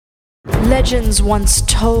Legends once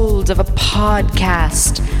told of a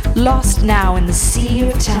podcast, lost now in the sea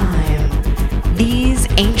of time. These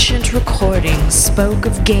ancient recordings spoke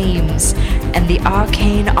of games and the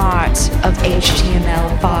arcane art of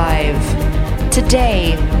HTML5.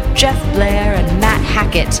 Today, Jeff Blair and Matt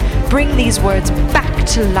Hackett bring these words back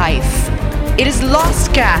to life. It is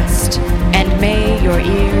Lostcast, and may your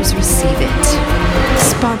ears receive it.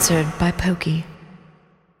 Sponsored by Pokey.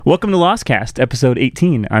 Welcome to Lostcast, episode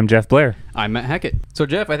 18. I'm Jeff Blair. I'm Matt Hackett. So,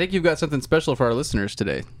 Jeff, I think you've got something special for our listeners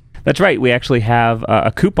today. That's right. We actually have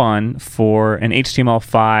a coupon for an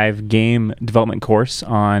HTML5 game development course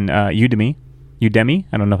on Udemy. Udemy?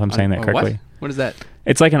 I don't know if I'm saying that correctly. What is that?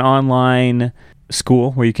 It's like an online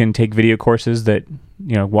school where you can take video courses that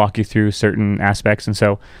walk you through certain aspects. And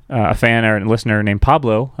so a fan or a listener named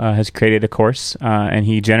Pablo has created a course, and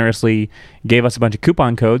he generously gave us a bunch of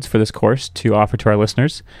coupon codes for this course to offer to our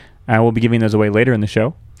listeners. We'll be giving those away later in the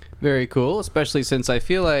show. Very cool, especially since I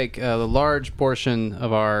feel like the large portion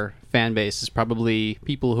of our fan base is probably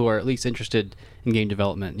people who are at least interested in game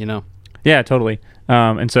development, Yeah, totally.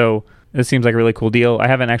 And so this seems like a really cool deal. I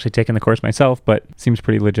haven't actually taken the course myself, but it seems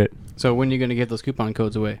pretty legit. So when are you going to give those coupon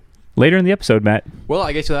codes away? Later in the episode, Matt. Well,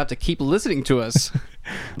 I guess you'll have to keep listening to us.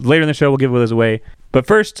 Later in the show, we'll give those away. But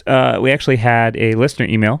first, we actually had a listener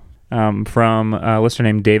email from a listener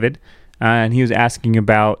named David, and he was asking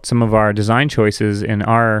about some of our design choices in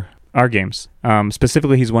our games.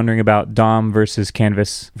 Specifically, he's wondering about DOM versus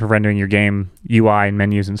Canvas for rendering your game UI and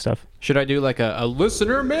menus and stuff. Should I do like a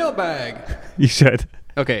listener mailbag? You should.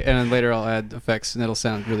 Okay, and then later I'll add effects, and it'll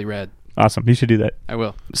sound really rad. Awesome. You should do that. I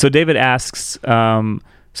will. So David asks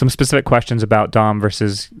some specific questions about DOM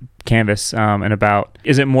versus Canvas, and about,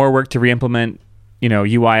 is it more work to re-implement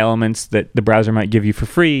UI elements that the browser might give you for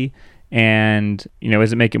free, and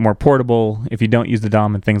does it make it more portable if you don't use the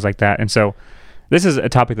DOM and things like that. And so this is a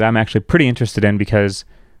topic that I'm actually pretty interested in because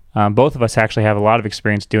both of us actually have a lot of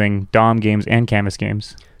experience doing DOM games and Canvas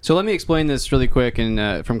games. So let me explain this really quick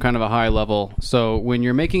and from kind of a high level. So when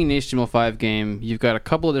you're making an HTML5 game, you've got a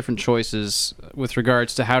couple of different choices with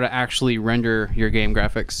regards to how to actually render your game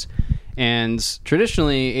graphics. And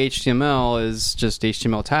traditionally, HTML is just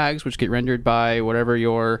HTML tags, which get rendered by whatever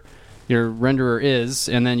your renderer is.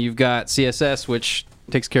 And then you've got CSS, which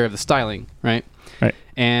takes care of the styling, right? Right.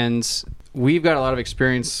 And we've got a lot of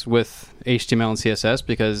experience with HTML and CSS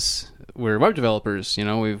because we're web developers.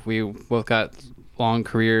 We both got long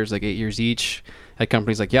careers, like 8 years each, at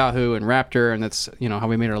companies like Yahoo and Raptor, and that's how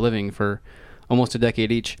we made our living for almost a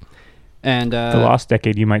decade each. And the lost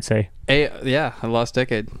decade, you might say. A lost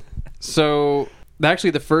decade. So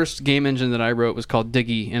actually, the first game engine that I wrote was called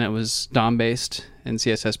Diggy, and it was DOM based and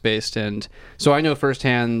CSS based, and so I know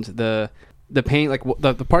firsthand the pain, like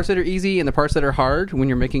the parts that are easy and the parts that are hard when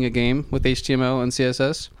you're making a game with HTML and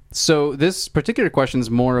CSS. So this particular question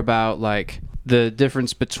is more about like the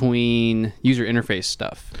difference between user interface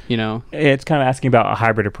stuff, It's kind of asking about a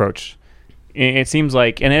hybrid approach. It seems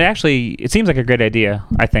like, and it seems like a great idea,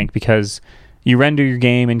 I think, because you render your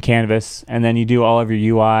game in Canvas and then you do all of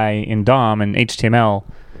your UI in DOM and HTML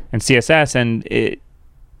and CSS, and it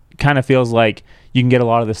kind of feels like you can get a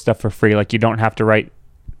lot of this stuff for free. Like you don't have to write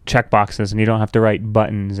checkboxes and you don't have to write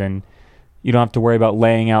buttons and you don't have to worry about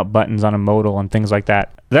laying out buttons on a modal and things like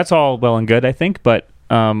that. That's all well and good, I think, but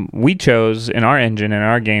we chose in our engine and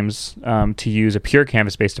our games to use a pure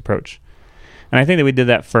canvas-based approach. And I think that we did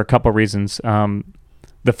that for a couple reasons.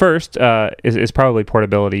 The first is probably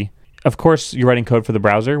portability. Of course, you're writing code for the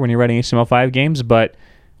browser when you're writing HTML5 games, but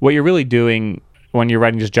what you're really doing when you're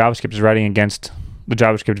writing just JavaScript is writing against the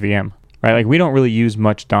JavaScript VM, right? Like we don't really use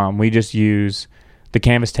much DOM. We just use the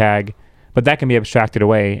canvas tag, but that can be abstracted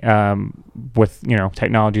away with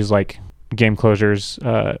technologies like game closures,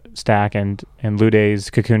 Stack and Ludays,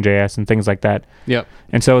 Cocoon.js, and things like that. Yep.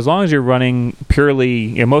 And so as long as you're running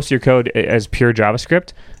purely, most of your code as pure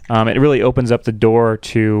JavaScript, it really opens up the door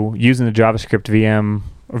to using the JavaScript VM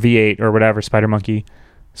or V8 or whatever, SpiderMonkey,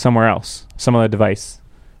 somewhere else, some other device,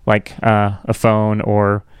 like a phone,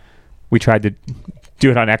 or we tried to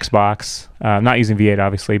do it on Xbox, not using V8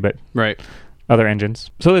 obviously, but right. Other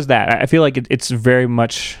engines. So there's that. I feel like it's very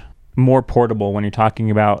much more portable when you're talking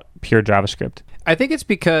about pure JavaScript. I think it's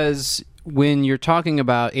because when you're talking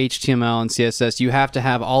about HTML and CSS, you have to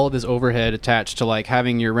have all of this overhead attached to like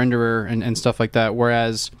having your renderer and stuff like that.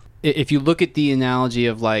 Whereas if you look at the analogy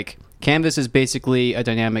of like Canvas is basically a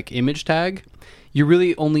dynamic image tag, you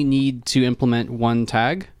really only need to implement one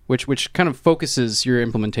tag, which kind of focuses your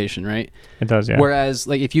implementation, right? It does, yeah. Whereas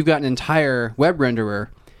like if you've got an entire web renderer,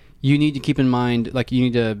 you need to keep in mind, like you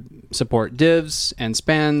need to support divs and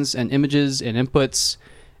spans and images and inputs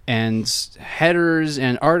and headers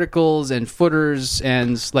and articles and footers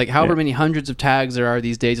and like however many hundreds of tags there are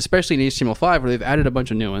these days, especially in HTML5 where they've added a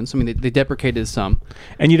bunch of new ones. I mean, they deprecated some.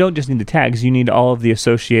 And you don't just need the tags. You need all of the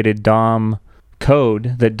associated DOM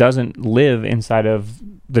code that doesn't live inside of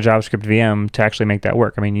the JavaScript VM to actually make that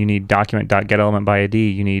work. I mean, you need document.getElement by ID.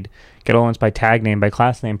 You need getElements by tag name, by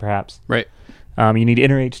class name, perhaps. Right. You need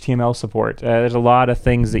inner HTML support. There's a lot of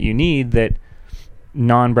things that you need that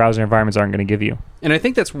non-browser environments aren't going to give you. And I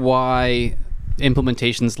think that's why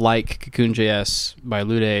implementations like Cocoon.js by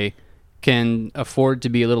Lude can afford to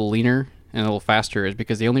be a little leaner and a little faster, is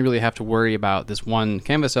because they only really have to worry about this one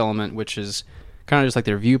canvas element, which is kind of just like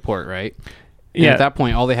their viewport, right? And at that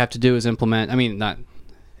point, all they have to do is implement. I mean,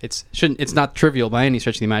 it's not trivial by any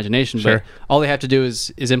stretch of the imagination, Sure. but all they have to do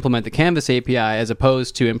is implement the Canvas API as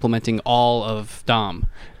opposed to implementing all of DOM.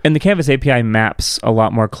 And the Canvas API maps a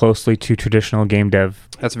lot more closely to traditional game dev.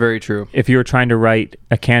 That's very true. If you were trying to write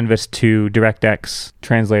a Canvas to DirectX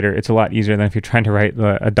translator, it's a lot easier than if you're trying to write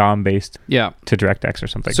a DOM-based to DirectX or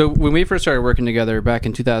something. So when we first started working together back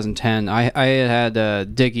in 2010, I had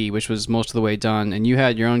Diggy, which was most of the way done, and you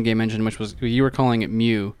had your own game engine, which was, you were calling it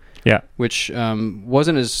Mew. Yeah, which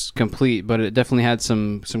wasn't as complete, but it definitely had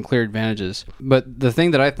some clear advantages. But the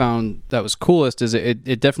thing that I found that was coolest is it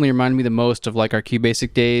definitely reminded me the most of like our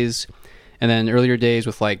QBasic days, and then earlier days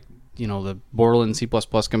with like, you know, the Borland C++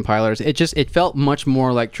 compilers. It felt much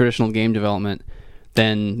more like traditional game development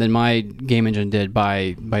than my game engine did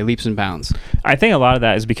by leaps and bounds. I think a lot of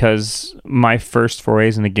that is because my first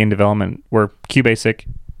forays into game development were QBasic.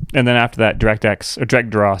 And then after that, DirectX, or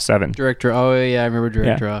DirectDraw 7. DirectDraw, oh yeah, I remember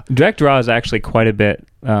DirectDraw. Yeah. DirectDraw is actually quite a bit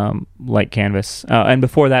like Canvas. And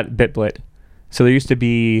before that, BitBlit. So there used to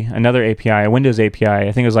be another API, a Windows API.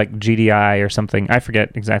 I think it was like GDI or something. I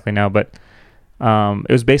forget exactly now, but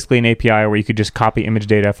it was basically an API where you could just copy image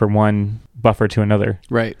data from one buffer to another.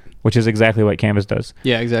 Right. Which is exactly what Canvas does.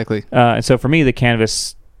 Yeah, exactly. And so for me, the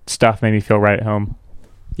Canvas stuff made me feel right at home.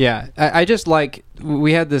 Yeah, I just like,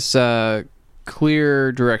 we had this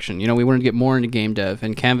clear direction. You know, we wanted to get more into game dev,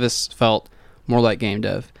 and Canvas felt more like game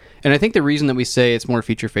dev. And I think the reason that we say it's more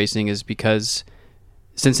feature facing is because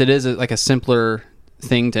since it is like a simpler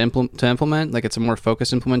thing to implement, like it's a more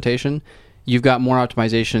focused implementation, you've got more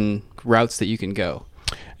optimization routes that you can go.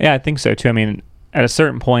 Yeah, I think so too. I mean, at a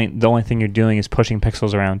certain point, the only thing you're doing is pushing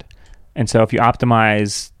pixels around. And so if you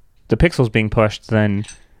optimize the pixels being pushed, then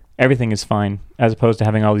everything is fine, as opposed to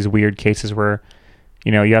having all these weird cases where,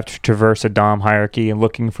 you know, you have to traverse a DOM hierarchy and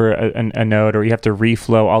looking for a node, or you have to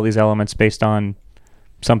reflow all these elements based on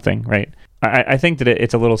something, right? I think that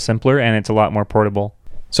it's a little simpler and it's a lot more portable.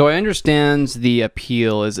 So I understand the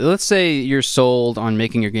appeal is, let's say you're sold on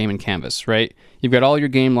making your game in Canvas, right? You've got all your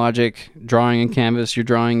game logic, drawing in Canvas, you're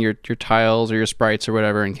drawing your tiles or your sprites or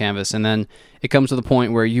whatever in Canvas, and then it comes to the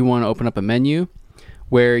point where you want to open up a menu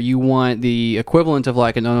where you want the equivalent of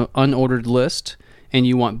like an unordered list, and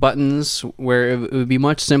you want buttons where it would be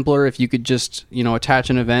much simpler if you could just, you know, attach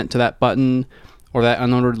an event to that button or that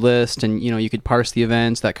unordered list, and, you know, you could parse the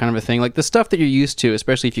events, that kind of a thing. Like the stuff that you're used to,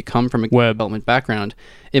 especially if you come from a web development background,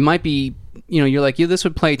 it might be, you know, you're like, yeah, this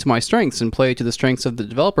would play to my strengths and play to the strengths of the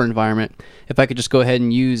developer environment if I could just go ahead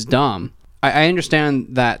and use DOM. I understand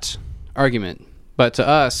that argument, but to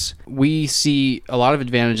us, we see a lot of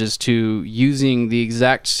advantages to using the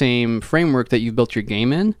exact same framework that you've built your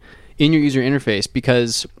game in your user interface,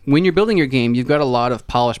 because when you're building your game, you've got a lot of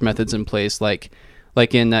polish methods in place, like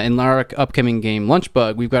in our upcoming game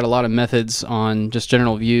Lunchbug, we've got a lot of methods on just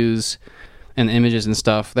general views and images and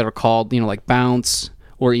stuff that are called, you know, like bounce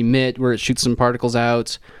or emit, where it shoots some particles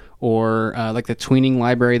out, or like the tweening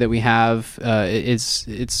library that we have,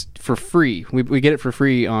 it's for free. We get it for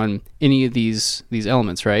free on any of these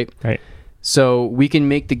elements, right? Right. So we can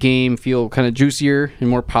make the game feel kind of juicier and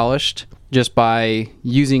more polished just by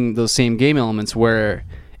using those same game elements, where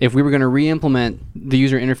if we were going to re-implement the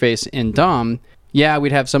user interface in DOM, yeah,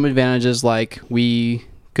 we'd have some advantages, like we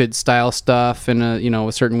could style stuff in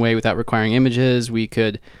a certain way without requiring images. We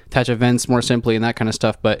could attach events more simply and that kind of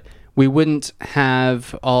stuff, but we wouldn't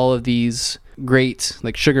have all of these great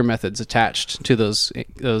like sugar methods attached to those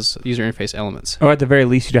user interface elements. Or at the very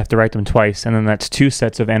least, you'd have to write them twice, and then that's two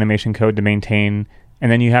sets of animation code to maintain.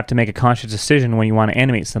 And then you have to make a conscious decision when you want to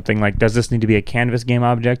animate something, like, does this need to be a Canvas game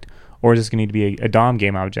object, or is this going to need to be a DOM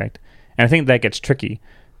game object? And I think that gets tricky.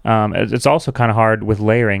 It's also kind of hard with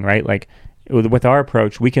layering, right? Like, with our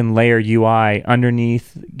approach, we can layer UI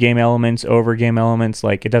underneath game elements, over game elements,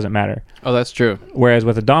 like, it doesn't matter. Oh, that's true. Whereas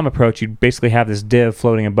with a DOM approach, you basically have this div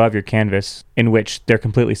floating above your canvas in which they're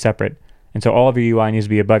completely separate. And so all of your UI needs to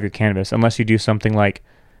be above your canvas, unless you do something like,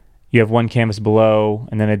 you have one canvas below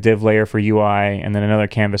and then a div layer for UI and then another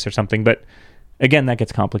canvas or something. But again, that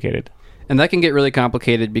gets complicated. And that can get really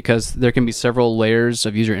complicated because there can be several layers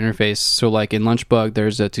of user interface. So like in Lunchbug,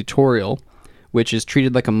 there's a tutorial, which is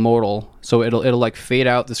treated like a modal. So it'll like fade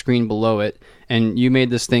out the screen below it. And you made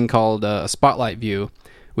this thing called a spotlight view,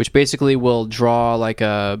 which basically will draw like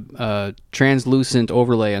a translucent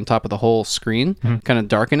overlay on top of the whole screen, kind of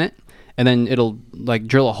darken it. And then it'll like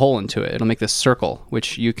drill a hole into it. It'll make this circle,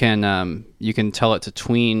 which you can tell it to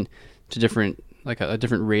tween to different, like a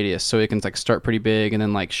different radius. So it can like start pretty big and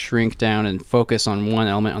then like shrink down and focus on one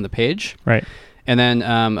element on the page. Right. And then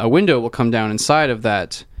a window will come down inside of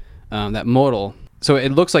that modal. So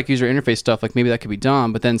it looks like user interface stuff, like maybe that could be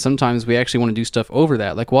DOM, but then sometimes we actually want to do stuff over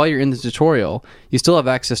that. Like while you're in the tutorial, you still have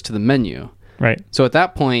access to the menu. Right. So at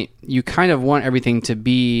that point, you kind of want everything to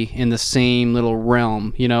be in the same little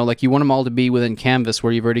realm, you know, like you want them all to be within Canvas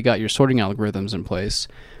where you've already got your sorting algorithms in place.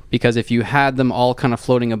 Because if you had them all kind of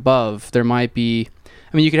floating above, there might be,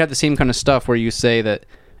 I mean, you could have the same kind of stuff where you say that,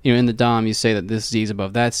 you know, in the DOM, you say that this Z is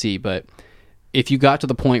above that C, but if you got to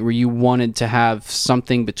the point where you wanted to have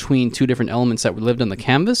something between two different elements that lived on the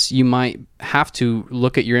canvas, you might have to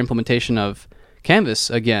look at your implementation of Canvas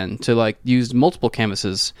again to like use multiple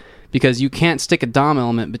canvases, because you can't stick a DOM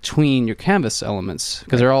element between your canvas elements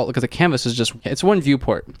because because the canvas is just, it's one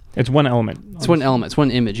viewport. It's one element. It's one element. It's one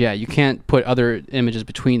image. Yeah, you can't put other images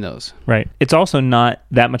between those. Right. It's also not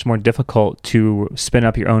that much more difficult to spin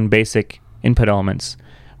up your own basic input elements.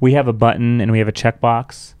 We have a button and we have a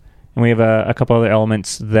checkbox and we have a couple other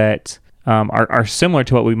elements that are similar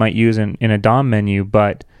to what we might use in a DOM menu,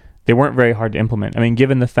 but they weren't very hard to implement. I mean,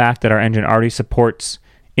 given the fact that our engine already supports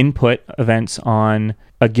input events on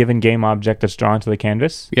a given game object that's drawn to the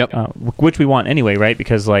canvas, which we want anyway, right?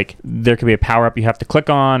 Because like there could be a power-up you have to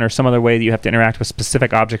click on or some other way that you have to interact with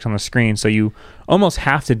specific objects on the screen. So you almost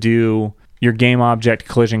have to do your game object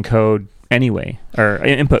collision code anyway, or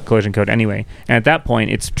input collision code anyway. And at that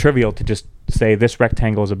point, it's trivial to just say this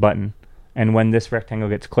rectangle is a button. And when this rectangle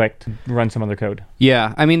gets clicked, run some other code.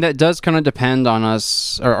 Yeah, I mean, that does kind of depend on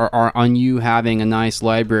us, or on you having a nice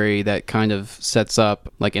library that kind of sets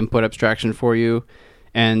up like input abstraction for you.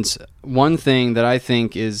 And one thing that I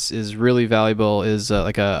think is really valuable is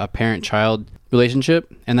like a parent-child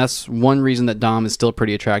relationship. And that's one reason that DOM is still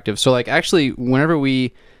pretty attractive. So like actually, whenever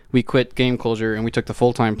we quit Game Closure and we took the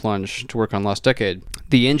full-time plunge to work on Lost Decade,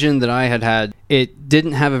 the engine that I had, it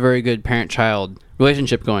didn't have a very good parent-child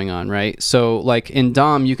relationship going on, right? So like in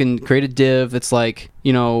DOM, you can create a div that's like,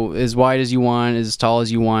 you know, as wide as you want, as tall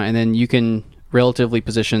as you want, and then you can relatively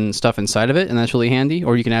position stuff inside of it, and that's really handy.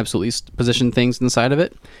 Or you can absolutely position things inside of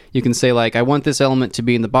it. You can say like, I want this element to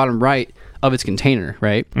be in the bottom right of its container,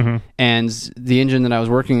 right? Mm-hmm. And the engine that I was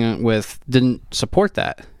working with didn't support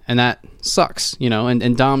that. And that sucks, you know,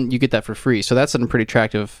 and DOM, you get that for free. So that's a pretty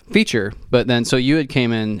attractive feature. But then, so you had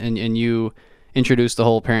came in and you introduced the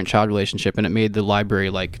whole parent-child relationship, and it made the library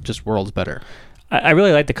like just worlds better. I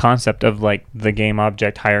really like the concept of like the game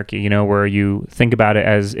object hierarchy, you know, where you think about it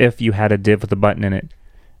as if you had a div with a button in it.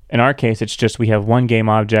 In our case, it's just we have one game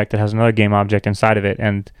object that has another game object inside of it,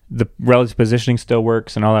 and the relative positioning still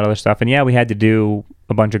works and all that other stuff. And yeah, we had to do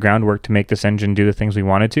a bunch of groundwork to make this engine do the things we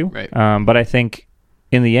wanted to. Right. But I think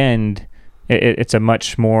in the end, it's a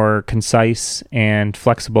much more concise and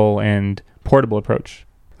flexible and portable approach.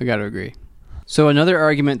 I got to agree. So another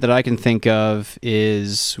argument that I can think of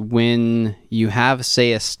is when you have,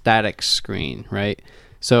 say, a static screen, right?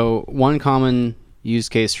 So one common use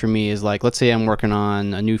case for me is like, let's say I'm working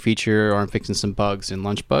on a new feature or I'm fixing some bugs in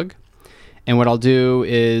Lunchbug. And what I'll do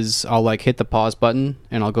is I'll like hit the pause button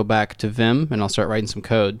and I'll go back to Vim and I'll start writing some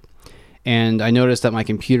code. And I notice that my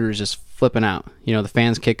computer is just flipping out. You know, the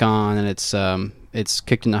fans kick on and it's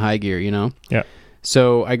kicked into high gear, you know? Yeah.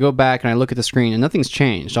 So I go back and I look at the screen and nothing's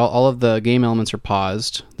changed. All of the game elements are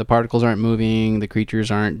paused. The particles aren't moving. The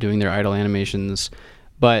creatures aren't doing their idle animations.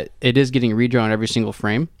 But it is getting redrawn every single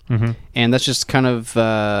frame. Mm-hmm. And that's just kind of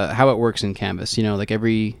how it works in Canvas. You know, like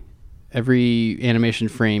every animation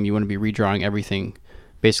frame, you want to be redrawing everything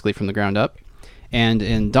basically from the ground up. And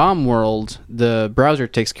in DOM world, the browser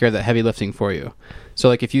takes care of that heavy lifting for you. So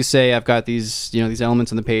like if you say I've got these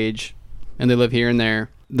elements on the page and they live here and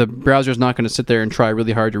there, the browser is not going to sit there and try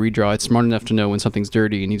really hard to redraw. It's smart enough to know when something's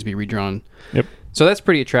dirty and needs to be redrawn. Yep. So that's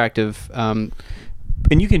pretty attractive. And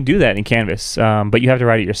you can do that in Canvas, but you have to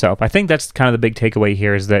write it yourself. I think that's kind of the big takeaway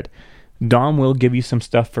here is that DOM will give you some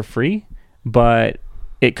stuff for free, but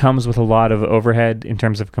it comes with a lot of overhead in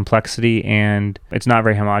terms of complexity, and it's not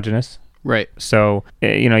very homogeneous. Right. So,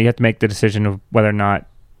 you know, you have to make the decision of whether or not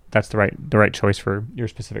that's the right choice for your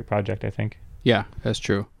specific project, I think. Yeah, that's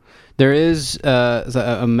true. There is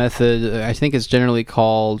a method, I think it's generally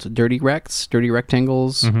called dirty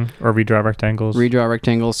rectangles. Or redraw rectangles. Redraw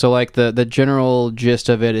rectangles. So like the general gist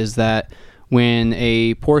of it is that when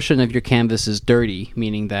a portion of your canvas is dirty,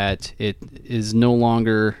 meaning that it is no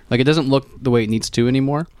longer, like it doesn't look the way it needs to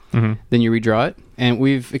anymore, then you redraw it. And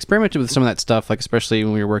we've experimented with some of that stuff, like especially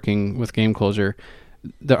when we were working with Game Closer.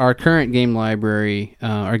 Our current game library,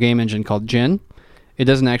 our game engine called Gin, it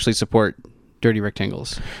doesn't actually support dirty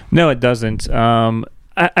rectangles. No, it doesn't.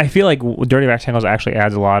 I feel like dirty rectangles actually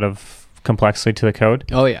adds a lot of complexity to the code.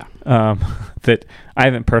 Oh, yeah. That I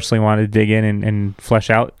haven't personally wanted to dig in and flesh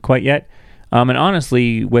out quite yet. And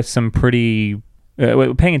honestly, with some pretty...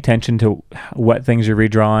 paying attention to what things you're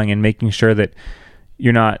redrawing and making sure that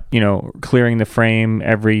you're not, clearing the frame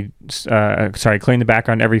clearing the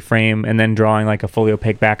background every frame and then drawing like a fully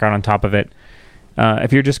opaque background on top of it.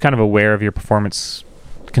 If you're just kind of aware of your performance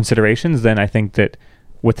considerations, then I think that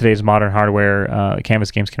with today's modern hardware,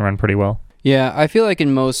 Canvas games can run pretty well. Yeah, I feel like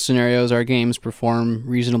in most scenarios our games perform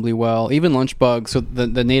reasonably well. Even Lunchbug, so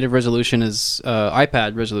the native resolution is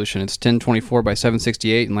iPad resolution. It's 1024 by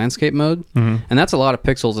 768 in landscape mode, and that's a lot of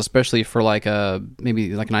pixels, especially for like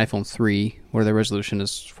maybe like an iPhone 3 where the resolution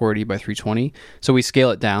is 480 by 320. So we scale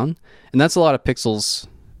it down, and that's a lot of pixels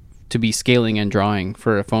to be scaling and drawing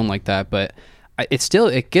for a phone like that. But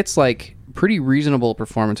it gets like pretty reasonable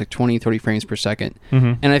performance, like 20-30 frames per second.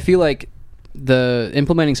 And I feel like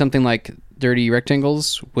implementing something like dirty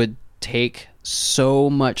rectangles would take so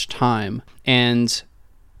much time, and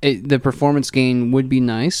the performance gain would be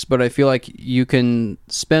nice, but I feel like you can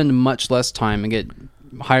spend much less time and get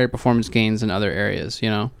higher performance gains in other areas,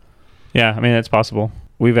 Yeah, I mean, that's possible.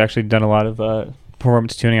 We've actually done a lot of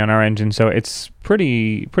performance tuning on our engine, so it's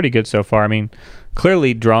pretty good so far. I mean,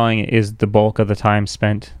 clearly drawing is the bulk of the time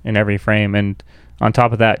spent in every frame, and on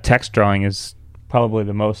top of that, text drawing is probably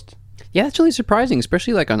the most. Yeah, it's really surprising,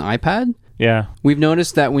 especially like on iPad. Yeah. We've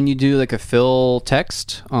noticed that when you do like a fill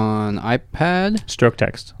text on iPad... Stroke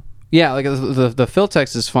text. Yeah, like the fill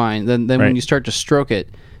text is fine. Then right. When you start to stroke it,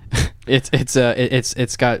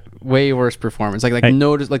 it's got way worse performance.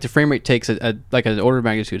 Notice the frame rate takes like an order of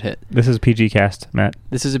magnitude hit. This is PG cast, Matt.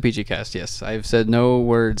 This is a PG cast, yes. I've said no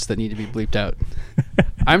words that need to be bleeped out.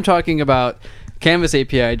 I'm talking about Canvas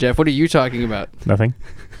API, Jeff. What are you talking about? Nothing.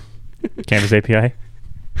 Canvas API.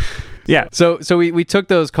 Yeah. So we took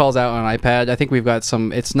those calls out on iPad. I think we've got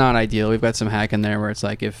some. It's not ideal. We've got some hack in there where it's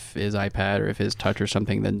like if is iPad or if is touch or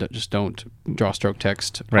something, then just don't draw stroke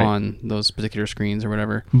text on those particular screens or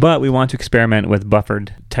whatever. But we want to experiment with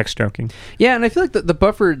buffered text stroking. Yeah, and I feel like the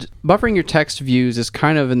buffering your text views is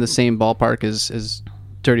kind of in the same ballpark as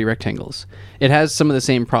dirty rectangles. It has some of the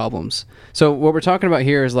same problems. So what we're talking about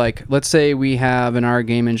here is like, let's say we have in our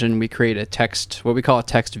game engine, we create what we call a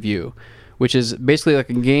text view, which is basically like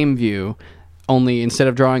a game view, only instead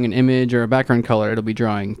of drawing an image or a background color, it'll be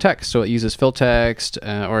drawing text. So it uses fill text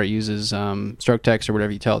or it uses stroke text or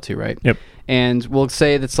whatever you tell it to, right? Yep. And we'll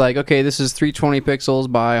say that's like, okay, this is 320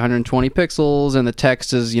 pixels by 120 pixels, and the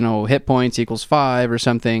text is, hit points equals 5 or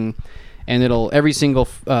something. And every single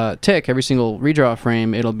tick, every single redraw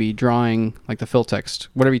frame, it'll be drawing like the fill text,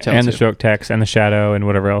 whatever you tell it to. And the stroke text and the shadow and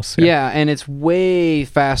whatever else. Yeah, and it's way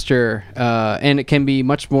faster, and it can be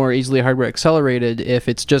much more easily hardware accelerated if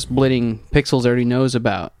it's just blitting pixels it already knows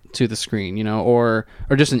about to the screen, or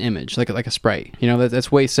just an image, like a sprite.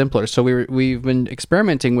 That's way simpler. So we've been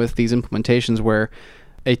experimenting with these implementations where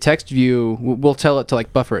a text view will tell it to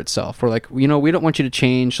like buffer itself. We're like, we don't want you to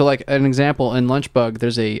change. So like an example in Lunchbug,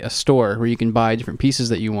 there's a store where you can buy different pieces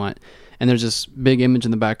that you want, and there's this big image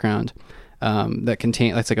in the background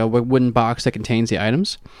that's like a wooden box that contains the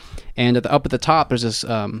items, and up at the top there's this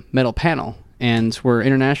metal panel, and we're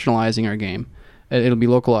internationalizing our game. It'll be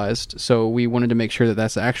localized, so we wanted to make sure that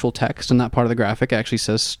that's the actual text and not part of the graphic. It actually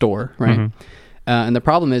says store, right? And the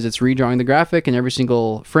problem is it's redrawing the graphic, and every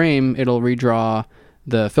single frame it'll redraw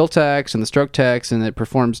the fill text and the stroke text, and it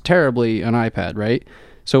performs terribly on iPad, right?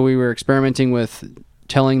 So we were experimenting with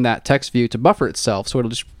telling that text view to buffer itself, so it'll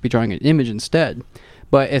just be drawing an image instead.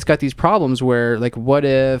 But it's got these problems where, like, what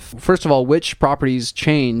if, first of all, which properties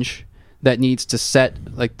change that needs to set,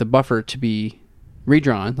 like, the buffer to be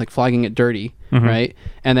redrawn, like flagging it dirty, right?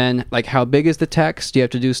 And then, like, how big is the text? You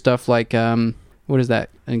have to do stuff like, what is that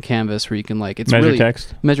in Canvas where you can, like, it's measure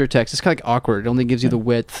text. Measure text. It's kind of like awkward. It only gives you the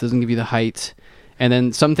width, doesn't give you the height. And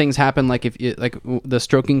then some things happen, like the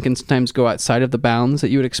stroking can sometimes go outside of the bounds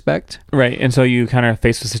that you would expect. Right, and so you kind of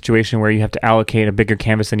face a situation where you have to allocate a bigger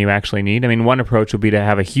canvas than you actually need. I mean, one approach would be to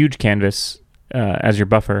have a huge canvas as your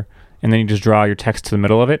buffer, and then you just draw your text to the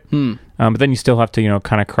middle of it. But then you still have to,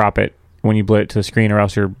 kind of crop it when you blit it to the screen, or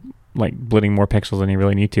else you're like blitting more pixels than you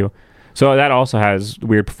really need to. So that also has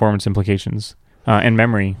weird performance implications and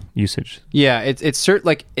memory usage. Yeah, it's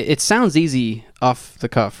like it sounds easy off the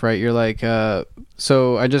cuff, right? You're like,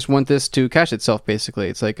 so I just want this to cache itself, basically.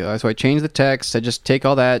 It's like, so I change the text, I just take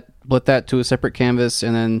all that, blit that to a separate canvas,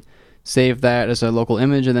 and then save that as a local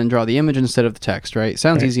image, and then draw the image instead of the text, right?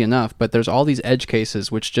 Sounds easy enough, but there's all these edge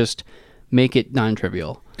cases which just make it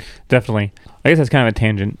non-trivial. Definitely. I guess that's kind of a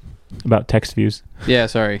tangent about text views. Yeah,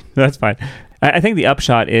 sorry. That's fine. I think the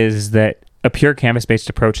upshot is that a pure canvas-based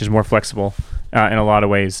approach is more flexible in a lot of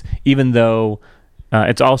ways, even though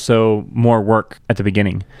it's also more work at the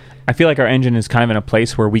beginning. I feel like our engine is kind of in a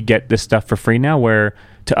place where we get this stuff for free now, where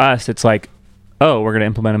to us it's like, oh, we're going to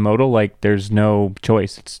implement a modal. Like, there's no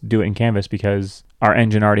choice. It's do it in Canvas because our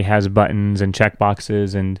engine already has buttons and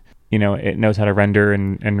checkboxes, and it knows how to render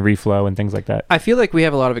and reflow and things like that. I feel like we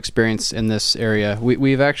have a lot of experience in this area. We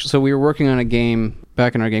were working on a game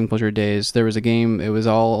back in our game closure days. There was a game, it was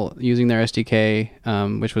all using their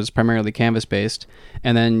SDK, which was primarily canvas based,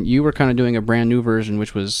 and then you were kind of doing a brand new version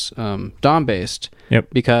which was DOM based. Yep.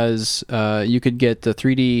 Because you could get the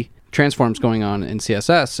 3D transforms going on in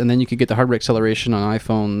CSS, and then you could get the hardware acceleration on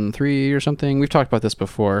iPhone 3 or something. We've talked about this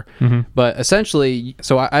before. But essentially,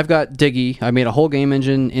 so I've got Diggy. I made a whole game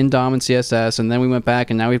engine in DOM and CSS, and then we went back,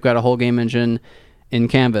 and now we've got a whole game engine in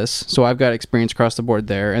Canvas. So I've got experience across the board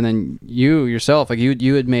there. And then you yourself, like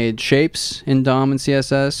you had made shapes in DOM and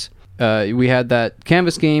CSS. We had that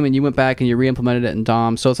Canvas game, and you went back and you re-implemented it in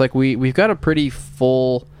DOM. So it's like we've got a pretty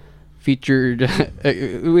full featured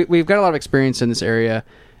we've got a lot of experience in this area.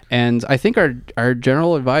 And I think our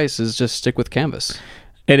general advice is just stick with Canvas.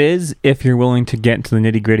 It is, if you're willing to get into the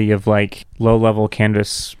nitty-gritty of like low-level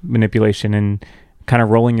canvas manipulation and kind of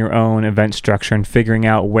rolling your own event structure and figuring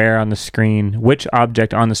out where on the screen, which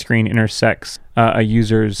object on the screen intersects a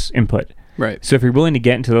user's input. Right. So if you're willing to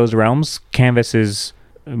get into those realms, Canvas is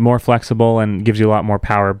more flexible and gives you a lot more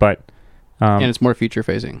power, but and it's more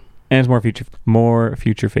future-facing. And it's more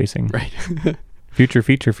future-facing. Right.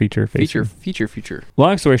 Future.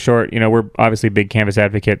 Long story short, we're obviously big Canvas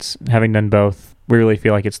advocates. Having done both, we really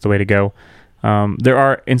feel like it's the way to go. There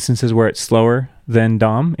are instances where it's slower than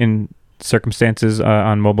DOM in circumstances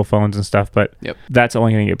on mobile phones and stuff, but that's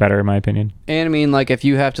only going to get better in my opinion. And I mean, like if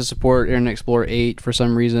you have to support Internet Explorer 8 for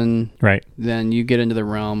some reason, right, then you get into the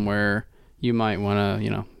realm where you might want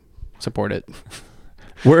to, support it.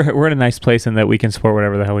 We're in a nice place in that we can support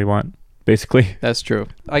whatever the hell we want. Basically. That's true.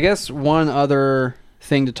 I guess one other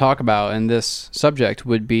thing to talk about in this subject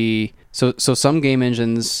would be, so some game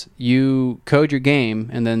engines, you code your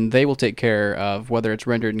game and then they will take care of whether it's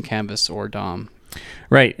rendered in Canvas or DOM.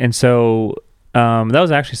 Right. And so that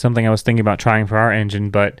was actually something I was thinking about trying for our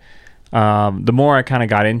engine, but the more I kind of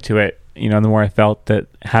got into it, the more I felt that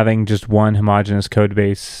having just one homogeneous code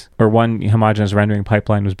base or one homogeneous rendering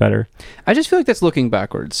pipeline was better. I just feel like that's looking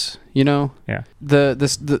backwards, Yeah.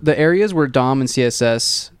 The areas where DOM and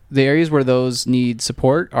CSS, the areas where those need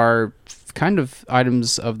support are kind of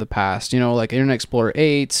items of the past, like Internet Explorer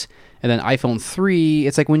 8 and then iPhone 3.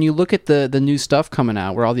 It's like when you look at the new stuff coming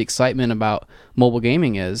out, where all the excitement about mobile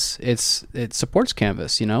gaming is, it supports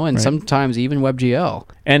Canvas, and sometimes even WebGL.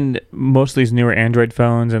 And most of these newer Android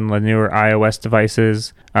phones and the newer iOS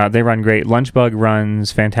devices, they run great. Lunchbug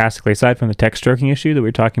runs fantastically. Aside from the text stroking issue that we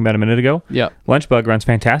were talking about a minute ago, Lunchbug runs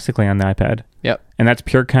fantastically on the iPad. Yep. And that's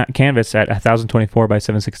pure Canvas at 1024 by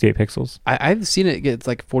 768 pixels. I've seen it get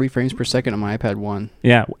like 40 frames per second on my iPad 1.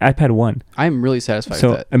 Yeah, iPad 1. I'm really satisfied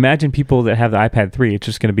with that. So imagine people that have the iPad 3. It's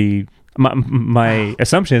just going to be... My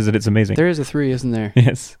assumption is that it's amazing. There is a 3, isn't there?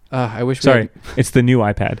 Yes. I wish. It's the new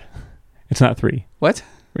iPad. It's not 3. What?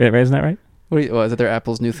 Right, isn't that right? Is that their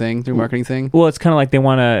Apple's new thing, their marketing thing? Well, it's kind of like they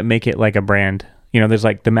want to make it like a brand. There's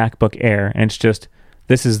like the MacBook Air, and it's just,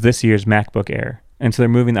 this is this year's MacBook Air. And so they're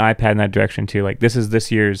moving the iPad in that direction too. Like, this is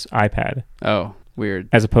this year's iPad. Oh, weird.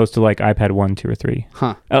 As opposed to like iPad 1, 2, or 3.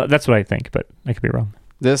 Huh. That's what I think, but I could be wrong.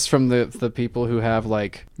 This from the people who have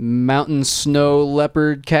like mountain snow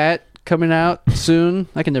leopard cat coming out soon.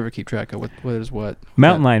 I can never keep track of what is what.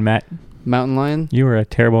 Mountain Lion, Matt. Mountain Lion? You were a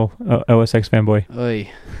terrible OS X fanboy.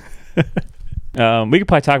 Oy. We could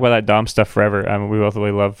probably talk about that DOM stuff forever. We both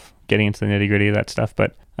really love getting into the nitty gritty of that stuff.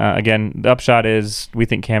 But again, the upshot is we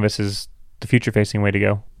think Canvas is the future-facing way to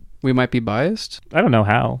go. We might be biased? I don't know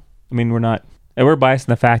how. I mean, we're biased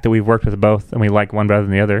in the fact that we've worked with both and we like one better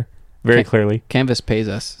than the other. Very clearly. Canvas pays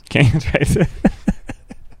us. Canvas pays us.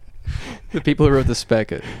 The people who wrote the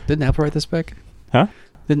spec. Didn't Apple write the spec? Huh?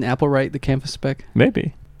 Didn't Apple write the Canvas spec?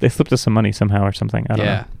 Maybe. They slipped us some money somehow or something. I don't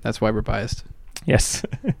know. Yeah, that's why we're biased. Yes.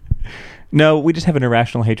 No, we just have an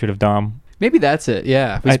irrational hatred of DOM. Maybe that's it.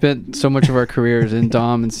 Yeah, we spent so much of our careers in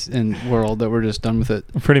Dom and World that we're just done with it.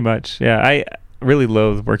 Pretty much. Yeah, I really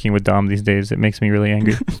loathe working with Dom these days. It makes me really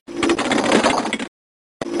angry.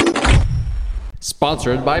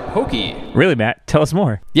 Sponsored by Pokey. Really, Matt? Tell us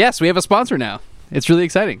more. Yes, we have a sponsor now. It's really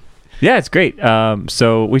exciting. Yeah, it's great.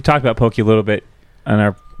 So we talked about Pokey a little bit on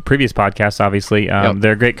our previous podcast, obviously.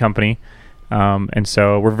 They're a great company. And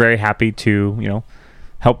so we're very happy to,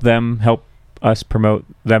 help us promote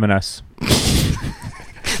them and us.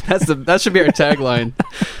 That should be our tagline.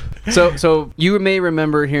 So you may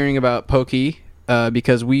remember hearing about Pokey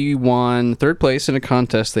because we won 3rd place in a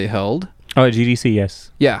contest they held. Oh, at GDC,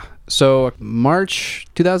 yes. Yeah. So March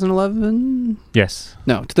 2011? Yes.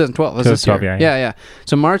 No, 2012. That's 2012, this year. yeah. Yeah.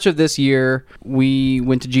 So March of this year, we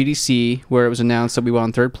went to GDC where it was announced that we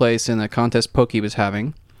won 3rd place in a contest Pokey was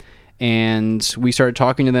having. And we started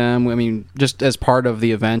talking to them. I mean, just as part of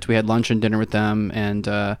the event, we had lunch and dinner with them. And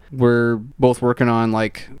we're both working on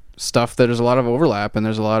like stuff that there's a lot of overlap and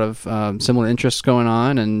there's a lot of similar interests going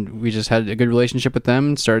on. And we just had a good relationship with them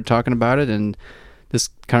and started talking about it. And this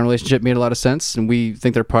kind of relationship made a lot of sense. And we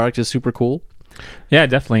think their product is super cool. Yeah,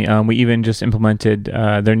 definitely. We even just implemented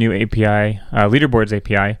their new API, Leaderboards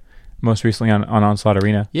API, most recently on Onslaught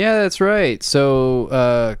Arena. Yeah, that's right.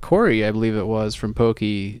 So Corey, I believe it was, from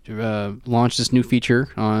Pokey, launched this new feature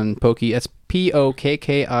on Pokey. That's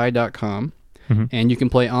POKKI.com. Mm-hmm. And you can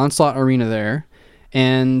play Onslaught Arena there.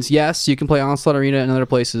 And yes, you can play Onslaught Arena in other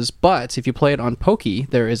places, but if you play it on Pokey,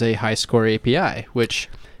 there is a high score API, which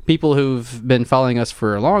people who've been following us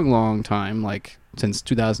for a long, long time, like since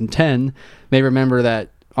 2010, may remember that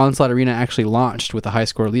Onslaught Arena actually launched with a high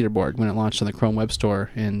score leaderboard when it launched on the Chrome Web Store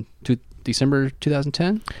in December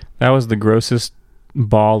 2010. That was the grossest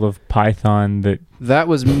ball of Python that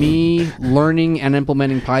was me learning and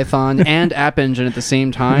implementing Python and App Engine at the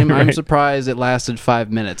same time. Right. I'm surprised it lasted 5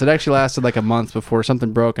 minutes. It actually lasted like a month before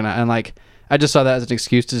something broke, and I just saw that as an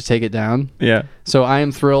excuse to take it down. Yeah. So I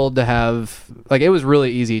am thrilled to have, it was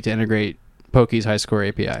really easy to integrate Pokey's high score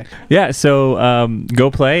API. Yeah, so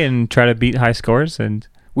go play and try to beat high scores. And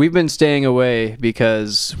we've been staying away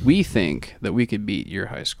because we think that we could beat your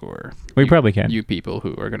high score. We probably can. You people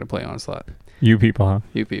who are going to play Onslaught. You people, huh?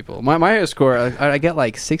 You people. My high score, I get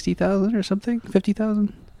like 60,000 or something,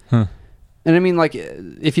 50,000. Huh. And I mean,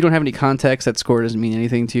 if you don't have any context, that score doesn't mean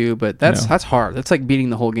anything to you, but that's hard. That's like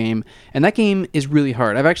beating the whole game. And that game is really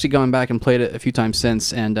hard. I've actually gone back and played it a few times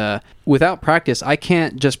since, and without practice, I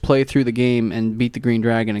can't just play through the game and beat the Green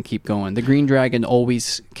Dragon and keep going. The Green Dragon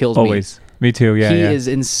always kills me. Always. Me too, yeah. He is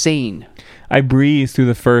insane. I breeze through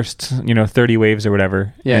the first, 30 waves or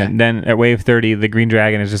whatever. Yeah. And then at wave 30, the Green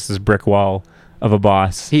Dragon is just this brick wall of a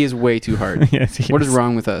boss. He is way too hard. Yes, what is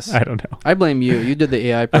wrong with us? I don't know. I blame you. You did the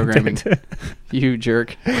AI programming. You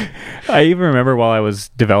jerk. I even remember while I was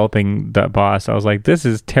developing that boss, I was like, this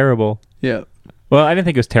is terrible. Yeah. Well, I didn't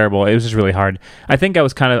think it was terrible. It was just really hard. I think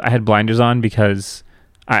I had blinders on because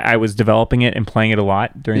I was developing it and playing it a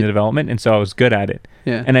lot during the development, and so I was good at it.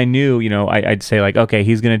 Yeah. And I knew, I'd say like, okay,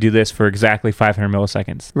 he's going to do this for exactly 500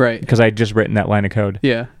 milliseconds. Right. Because I'd just written that line of code.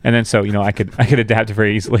 Yeah. And then so, I could adapt it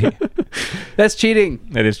very easily. That's cheating.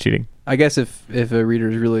 That is cheating. I guess if a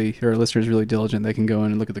reader's really, or a listener's really diligent, they can go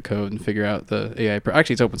in and look at the code and figure out the AI.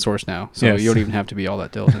 Actually, it's open source now, so yes. You don't even have to be all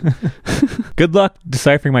that diligent. Good luck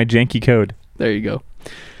deciphering my janky code. There you go.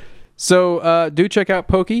 So do check out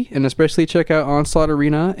Pokey, and especially check out Onslaught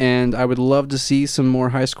Arena, and I would love to see some more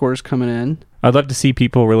high scores coming in. I'd love to see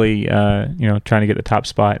people really, trying to get the top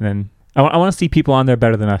spot, and then I want to see people on there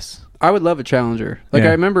better than us. I would love a challenger. I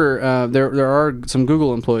remember there are some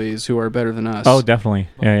Google employees who are better than us. Oh, definitely.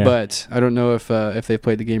 Yeah. But I don't know if they've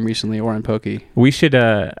played the game recently or on Pokey. We should.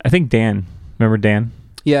 I think Dan. Remember Dan?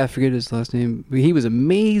 Yeah, I forget his last name. He was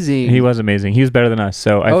amazing. He was amazing. He was better than us.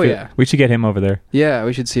 So I feel we should get him over there. Yeah,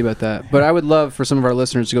 we should see about that. But I would love for some of our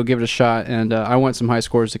listeners to go give it a shot, and I want some high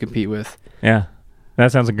scores to compete with. Yeah,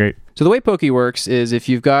 that sounds great. So the way Pokey works is if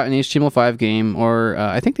you've got an HTML5 game, or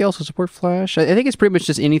I think they also support Flash. I think it's pretty much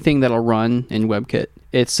just anything that'll run in WebKit.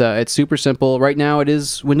 It's super simple. Right now it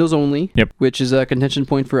is Windows only, which is a contention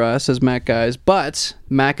point for us as Mac guys, but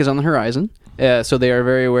Mac is on the horizon. So they are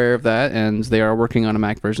very aware of that, and they are working on a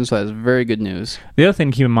Mac version, so that's very good news. The other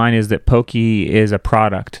thing to keep in mind is that Pokey is a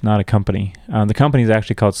product, not a company. The company is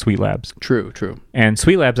actually called Sweet Labs. True. And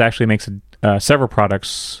Sweet Labs actually makes several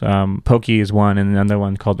products. Pokey is one, and another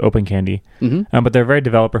one called Open Candy. Mm-hmm. But they're a very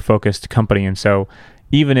developer-focused company, and so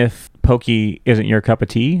even if Pokey isn't your cup of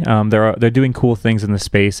tea, they're doing cool things in the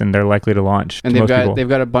space, and they're likely to launch. And they've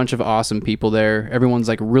got a bunch of awesome people there. Everyone's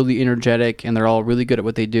like really energetic, and they're all really good at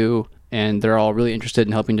what they do. And they're all really interested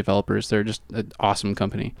in helping developers. They're just an awesome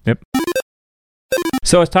company. Yep.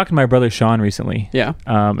 So I was talking to my brother Sean recently. Yeah.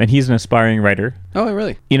 And he's an aspiring writer. Oh,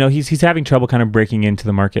 really? You know, he's having trouble kind of breaking into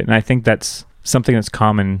the market, and I think that's something that's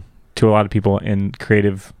common to a lot of people in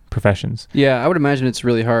creative professions. Yeah, I would imagine it's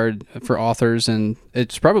really hard for authors, and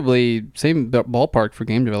it's probably same ballpark for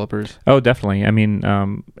game developers. Oh, definitely. I mean,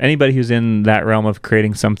 anybody who's in that realm of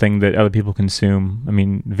creating something that other people consume. I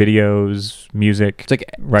mean, videos, music, It's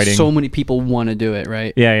like writing. so many people want to do it,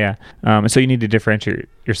 right? Yeah. And so you need to differentiate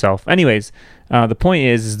yourself. Anyways, the point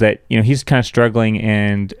is that, you know, he's kind of struggling,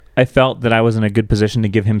 and I felt that I was in a good position to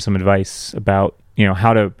give him some advice about, you know,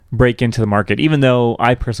 how to break into the market. Even though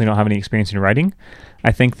I personally don't have any experience in writing,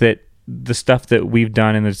 I think that the stuff that we've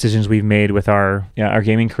done and the decisions we've made with our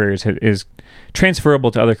gaming careers is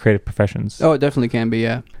transferable to other creative professions. Oh, it definitely can be,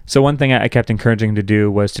 yeah. So one thing I kept encouraging him to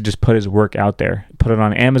do was to just put his work out there, put it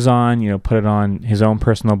on Amazon, you know, put it on his own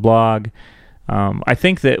personal blog. I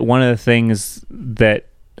think that one of the things that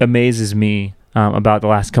amazes me about the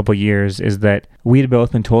last couple of years is that we'd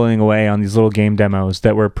both been toiling away on these little game demos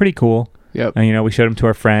that were pretty cool. Yep. And, you know, we showed them to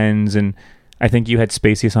our friends, and I think you had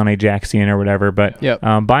Spacius on Ajaxian or whatever, but Yep.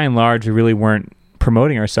 By and large, we really weren't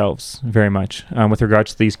promoting ourselves very much with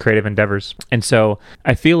regards to these creative endeavors. And so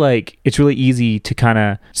I feel like it's really easy to kind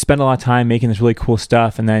of spend a lot of time making this really cool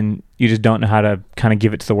stuff, and then you just don't know how to kind of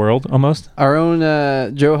give it to the world almost. Our own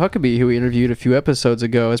Joe Huckabee, who we interviewed a few episodes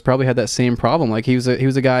ago, has probably had that same problem. Like he was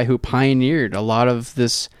a guy who pioneered a lot of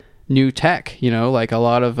this new tech, you know, like a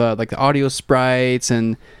lot of like the audio sprites,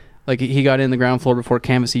 and like he got in the ground floor before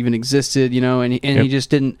Canvas even existed, you know, and he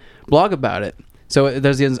just didn't blog about it. So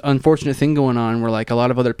there's the unfortunate thing going on where like a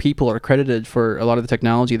lot of other people are credited for a lot of the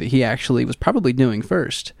technology that he actually was probably doing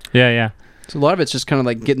first. Yeah. So a lot of it's just kind of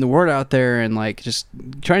like getting the word out there and like just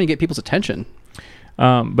trying to get people's attention.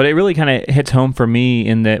 But it really kind of hits home for me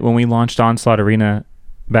in that when we launched Onslaught Arena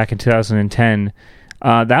back in 2010,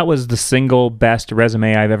 that was the single best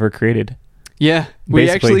resume I've ever created. Yeah, we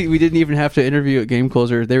didn't even have to interview at Game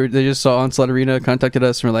Closer. They just saw Onslaught Arena, contacted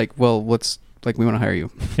us, and were like, "Well, we want to hire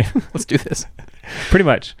you. Let's do this." Pretty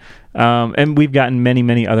much. And we've gotten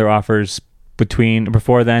many other offers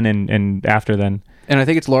before then and after then. And I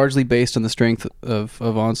think it's largely based on the strength of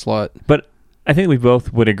Onslaught. But I think we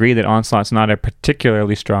both would agree that Onslaught's not a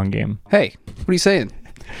particularly strong game. Hey, what are you saying?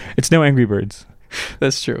 It's no Angry Birds.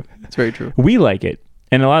 That's true. It's very true. We like it,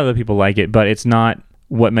 and a lot of other people like it, but it's not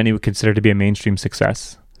what many would consider to be a mainstream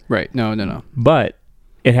success. Right. No. But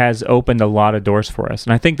it has opened a lot of doors for us.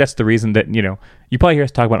 And I think that's the reason that, you know, you probably hear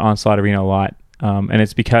us talk about Onslaught Arena a lot. And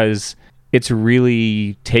it's because it's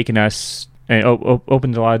really taken us and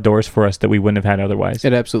opened a lot of doors for us that we wouldn't have had otherwise.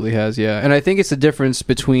 It absolutely has, yeah. And I think it's the difference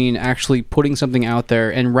between actually putting something out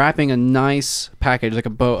there and wrapping a nice package, like a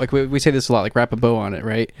bow. Like we say this a lot, like wrap a bow on it,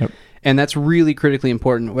 right? Yep. And that's really critically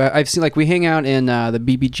important. I've seen, like, we hang out in the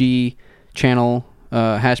BBG channel,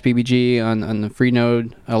 #BBG on the free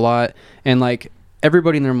node a lot, and like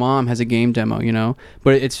everybody and their mom has a game demo, you know,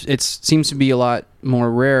 but it seems to be a lot more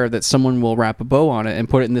rare that someone will wrap a bow on it and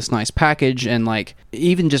put it in this nice package, and like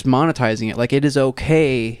even just monetizing it. Like, it is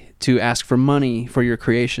okay to ask for money for your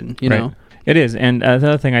creation, you know. It is. And the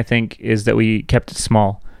other thing I think is that we kept it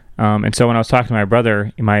small. And so when I was talking to my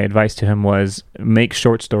brother, my advice to him was make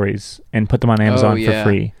short stories and put them on Amazon for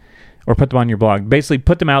free. Or put them on your blog. Basically,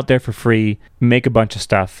 put them out there for free, make a bunch of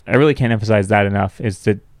stuff. I really can't emphasize that enough, is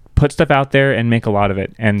to put stuff out there and make a lot of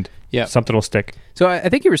it, and something will stick. So I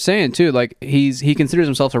think you were saying, too, like, he considers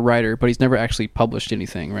himself a writer, but he's never actually published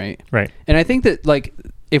anything, right? Right. And I think that, like,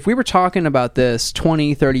 if we were talking about this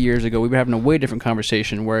 20, 30 years ago, we were having a way different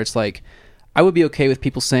conversation where it's like, I would be okay with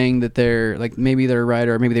people saying that they're, like, maybe they're a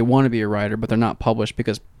writer, or maybe they want to be a writer, but they're not published,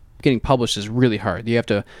 because getting published is really hard. You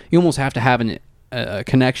almost have to have a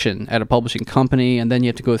connection at a publishing company, and then you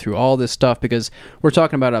have to go through all this stuff, because we're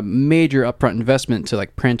talking about a major upfront investment to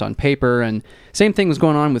like print on paper. And same thing was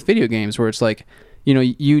going on with video games, where it's like, you know,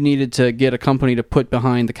 you needed to get a company to put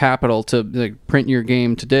behind the capital to like print your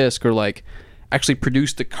game to disc, or like actually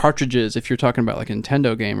produce the cartridges if you're talking about like a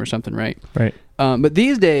Nintendo game or something, right? Right. But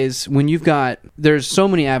these days, when there's so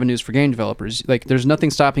many avenues for game developers. Like, there's nothing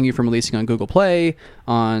stopping you from releasing on Google Play,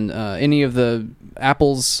 on any of the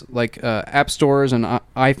Apple's like app stores, and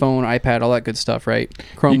iPhone, iPad, all that good stuff, right?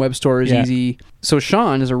 Chrome Web Store is easy. So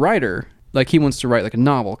Sean is a writer. Like, he wants to write like a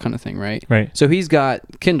novel kind of thing, right? Right. So he's got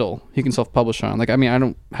Kindle he can self-publish on. Like, I mean, I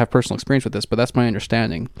don't have personal experience with this, but that's my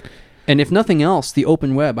understanding. And if nothing else, the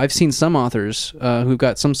open web. I've seen some authors who've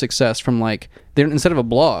got some success from, like, instead of a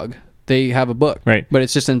blog, they have a book, right? But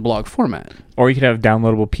it's just in blog format. Or you could have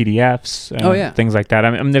downloadable PDFs, things like that. I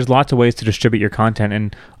mean, there's lots of ways to distribute your content,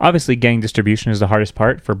 and obviously getting distribution is the hardest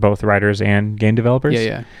part for both writers and game developers.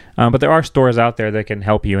 Yeah. But there are stores out there that can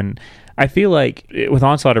help you, and I feel like with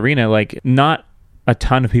Onslaught Arena, like not a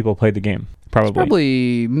ton of people played the game.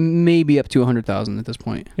 Probably maybe up to 100,000 at this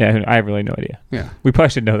point. Yeah, I have really no idea. Yeah, we probably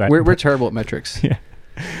should know that. We're terrible at metrics. Yeah,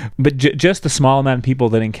 but just the small amount of people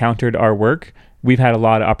that encountered our work, we've had a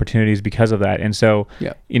lot of opportunities because of that. And so,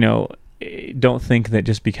 don't think that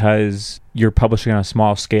just because you're publishing on a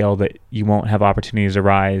small scale that you won't have opportunities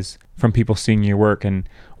arise from people seeing your work and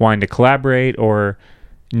wanting to collaborate or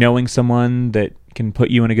knowing someone that can put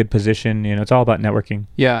you in a good position. It's all about networking.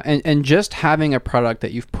 Yeah, and just having a product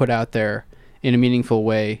that you've put out there in a meaningful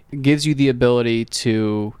way gives you the ability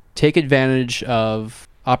to take advantage of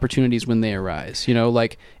opportunities when they arise.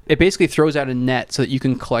 Like it basically throws out a net so that you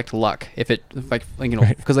can collect luck.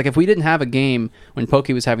 Because if we didn't have a game when Poke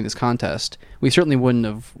was having this contest, we certainly wouldn't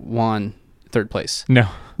have won third place. No.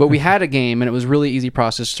 But we had a game, and it was really easy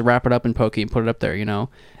process to wrap it up in Poke and put it up there,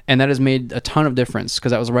 and that has made a ton of difference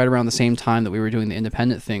because that was right around the same time that we were doing the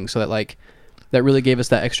independent thing. So that really gave us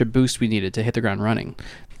that extra boost we needed to hit the ground running.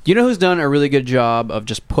 You know who's done a really good job of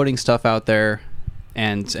just putting stuff out there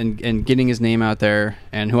and getting his name out there,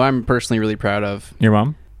 and who I'm personally really proud of? Your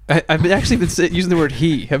mom? I've actually been using the word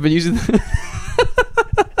he. I've been using...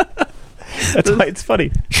 That's why it's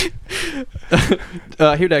funny. He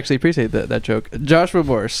would actually appreciate that joke. Joshua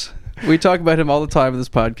Morse. We talk about him all the time in this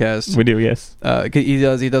podcast. We do, yes.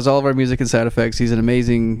 He does all of our music and sound effects. He's an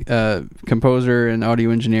amazing composer and audio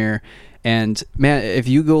engineer. And man, if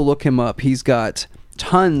you go look him up, he's got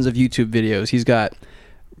tons of YouTube videos. He's got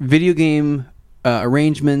video game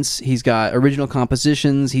arrangements. He's got original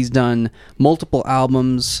compositions. He's done multiple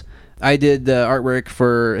albums. I did the artwork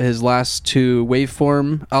for his last 2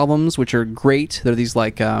 Waveform albums, which are great. They're these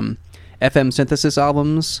like FM synthesis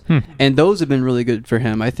albums, and those have been really good for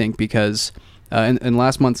him, I think, because in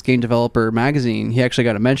last month's Game Developer magazine, he actually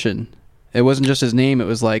got a mention. It wasn't just his name; it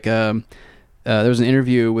was like there was an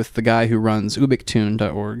interview with the guy who runs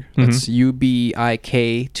ubiktune.org. That's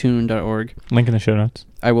ubiktune.org. Link in the show notes.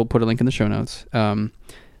 I will put a link in the show notes.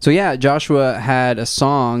 So yeah, Joshua had a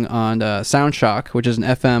song on Soundshock, which is an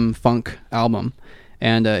FM funk album,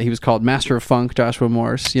 and he was called Master of Funk Joshua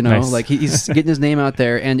Morse. Nice. Like he's getting his name out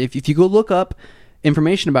there. And if you go look up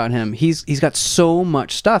information about him, he's got so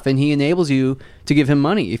much stuff, and he enables you to give him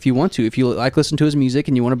money if you want to. If you listen to his music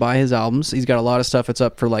and you want to buy his albums, he's got a lot of stuff that's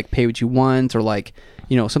up for like pay what you want, or like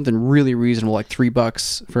something really reasonable, like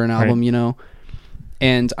 $3 for an album. Right.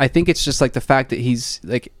 And I think it's just like the fact that he's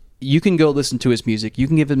like, you can go listen to his music, you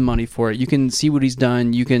can give him money for it, you can see what he's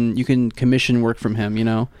done, you can commission work from him,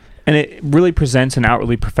 And it really presents an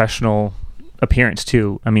outwardly professional appearance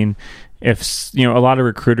too. I mean, if a lot of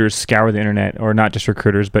recruiters scour the internet, or not just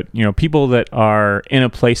recruiters, but people that are in a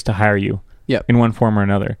place to hire you, in one form or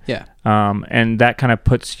another. Yeah. And that kind of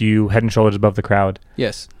puts you head and shoulders above the crowd.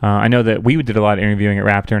 Yes. I know that we did a lot of interviewing at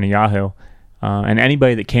Raptor and at Yahoo, and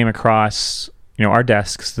anybody that came across our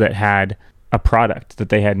desks that had a product that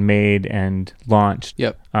they had made and launched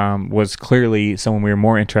was clearly someone we were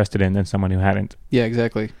more interested in than someone who hadn't. Yeah,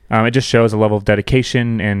 exactly. It just shows a level of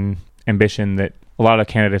dedication and ambition that a lot of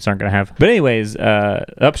candidates aren't going to have. But anyways, the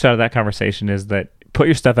upshot of that conversation is that put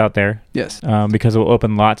your stuff out there. Yes. Because it will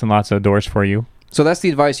open lots and lots of doors for you. So that's the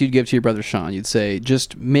advice you'd give to your brother Sean. You'd say,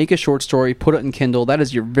 just make a short story, put it in Kindle. That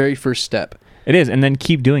is your very first step. It is, and then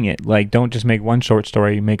keep doing it. Like, don't just make one short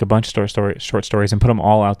story, make a bunch of short stories and put them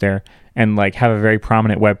all out there, and like have a very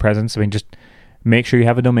prominent web presence. I mean, just make sure you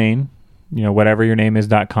have a domain, whatever your name is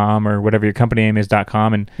 .com or whatever your company name is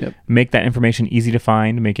 .com, and make that information easy to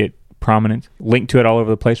find, make it prominent, link to it all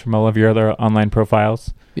over the place from all of your other online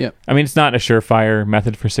profiles. Yeah. I mean, it's not a surefire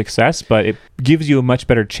method for success, but it gives you a much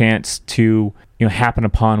better chance to happen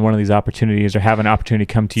upon one of these opportunities or have an opportunity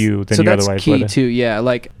come to you than you otherwise would. So that's key too. Yeah,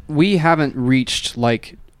 like we haven't reached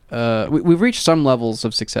we've reached some levels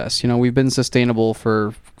of success. We've been sustainable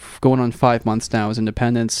for going on 5 months now as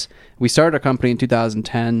independents. We started our company in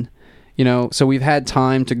 2010. So we've had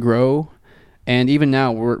time to grow. And even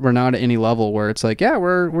now, we're not at any level where it's like, yeah,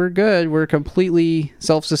 we're good, we're completely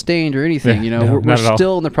self-sustained or anything. We're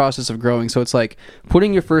still in the process of growing. So it's like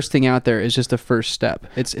putting your first thing out there is just the first step.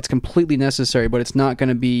 It's completely necessary, but it's not going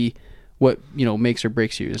to be what makes or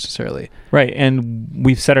breaks you necessarily. Right, and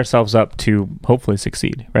we've set ourselves up to hopefully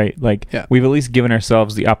succeed. Right, we've at least given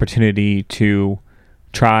ourselves the opportunity to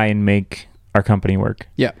try and make our company work.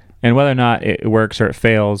 Yeah, and whether or not it works or it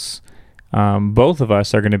fails. Both of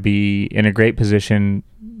us are going to be in a great position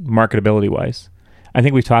marketability wise. I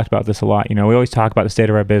think we've talked about this a lot. We always talk about the state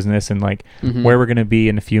of our business and where we're going to be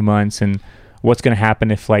in a few months and what's going to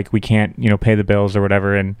happen if we can't, pay the bills or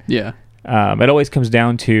whatever. And it always comes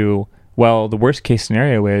down to, well, the worst case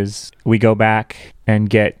scenario is we go back and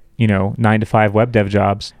get 9-to-5 web dev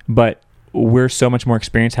jobs, but we're so much more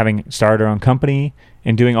experienced having started our own company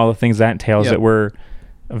and doing all the things that entails that we're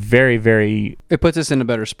very, very... It puts us in a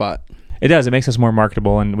better spot. It does. It makes us more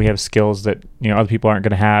marketable, and we have skills that other people aren't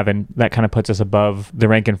going to have, and that kind of puts us above the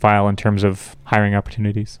rank and file in terms of hiring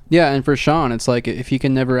opportunities. Yeah, and for Sean, it's like if he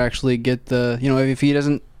can never actually get if he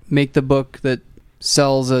doesn't make the book that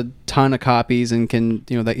sells a ton of copies and can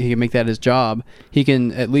that he can make that his job, he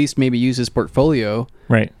can at least maybe use his portfolio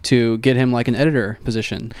to get him like an editor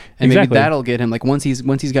position, and maybe that'll get him like once he's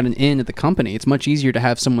got an in at the company, it's much easier to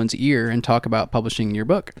have someone's ear and talk about publishing your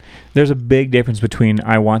book. There's a big difference between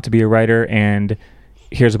I want to be a writer and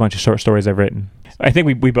here's a bunch of short stories I've written. I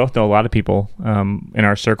think we both know a lot of people in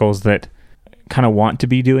our circles that kind of want to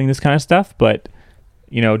be doing this kind of stuff, but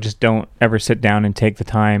just don't ever sit down and take the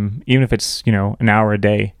time, even if it's, an hour a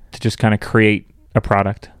day, to just kind of create a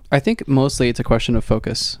product. I think mostly it's a question of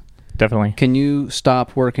focus. Definitely. Can you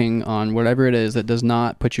stop working on whatever it is that does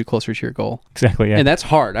not put you closer to your goal? Exactly, yeah. And that's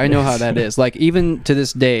hard. I know how that is. Like, even to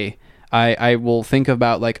this day, I will think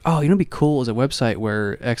about like, oh, it'd be cool as a website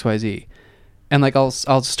where XYZ. And like I'll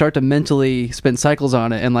start to mentally spend cycles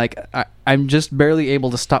on it, and like I'm just barely able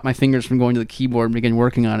to stop my fingers from going to the keyboard and begin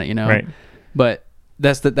working on it, Right. But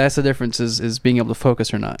that's the difference is being able to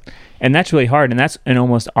focus or not. And that's really hard, and that's an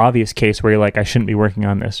almost obvious case where you're like, I shouldn't be working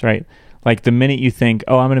on this, right? Like the minute you think,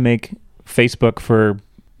 oh, I'm going to make Facebook for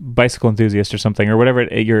bicycle enthusiasts or something, or whatever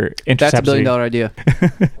your interest. That's $1 billion idea.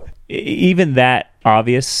 Even that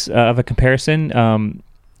obvious of a comparison,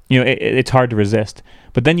 it's hard to resist.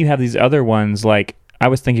 But then you have these other ones, like I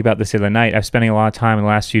was thinking about this the other night. I'm spending a lot of time in the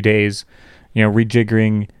last few days,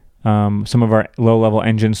 rejiggering some of our low-level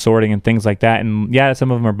engine sorting and things like that. And yeah,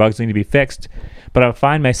 some of them are bugs that need to be fixed. But I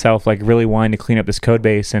find myself like really wanting to clean up this code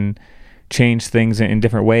base and change things in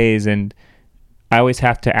different ways. And I always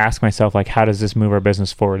have to ask myself, like, how does this move our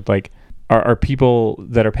business forward? Like, are people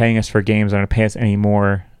that are paying us for games going to pay us any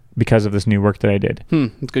more because of this new work that I did?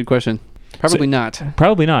 That's a good question. Probably not.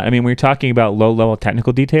 Probably not. I mean, when you're talking about low-level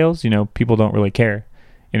technical details, people don't really care.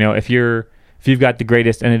 If you've got the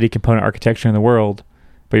greatest entity component architecture in the world,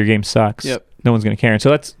 but your game sucks, no one's going to care. And so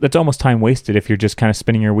that's almost time wasted if you're just kind of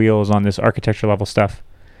spinning your wheels on this architecture level stuff.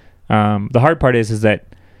 The hard part is that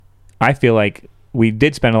I feel like we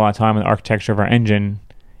did spend a lot of time on the architecture of our engine,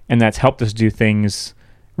 and that's helped us do things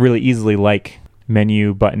really easily, like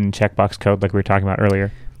menu, button, checkbox code, like we were talking about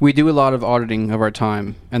earlier. We do a lot of auditing of our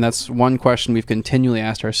time, and that's one question we've continually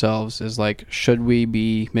asked ourselves is like, should we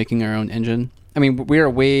be making our own engine? I mean, we are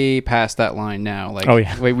way past that line now.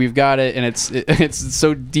 Like, we've got it, and it's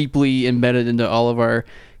so deeply embedded into all of our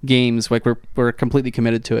games. Like, we're completely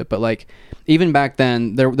committed to it. But like, even back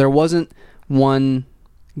then, there wasn't one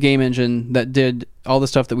game engine that did all the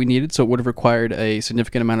stuff that we needed, so it would have required a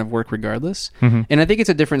significant amount of work regardless. And I think it's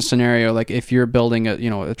a different scenario. Like, if you're building a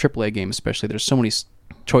AAA game, especially, there's so many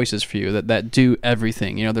choices for you that do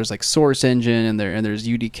everything. There's like Source Engine, and there's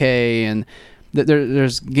UDK, and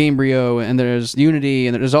there's Gamebryo, and there's Unity,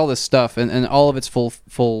 and there's all this stuff, and all of it's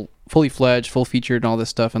fully fledged, full featured, and all this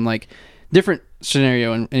stuff, and like different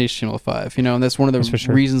scenario in HTML5, and that's one of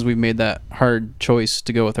the reasons we've made that hard choice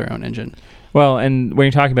to go with our own engine. Well, and when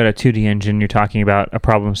you're talking about a 2D engine, you're talking about a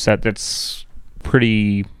problem set that's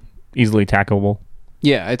pretty easily tackleable.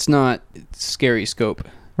 Yeah, it's not scary scope.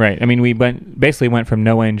 Right. I mean, we basically went from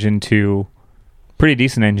no engine to pretty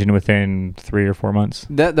decent engine within 3 or 4 months.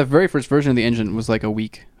 The very first version of the engine was like a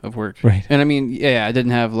week of work. Right. And I mean, yeah, it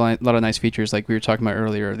didn't have a lot of nice features like we were talking about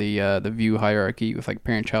earlier, the view hierarchy with like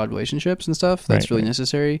parent-child relationships and stuff. That's really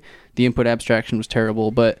necessary. The input abstraction was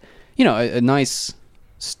terrible, but a nice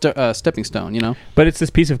stepping stone, But it's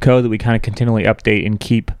this piece of code that we kind of continually update and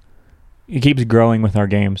it keeps growing with our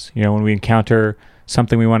games. When we encounter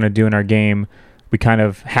something we want to do in our game, we kind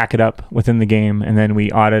of hack it up within the game, and then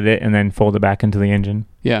we audit it and then fold it back into the engine.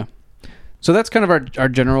 Yeah. So that's kind of our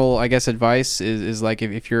general, I guess, advice is like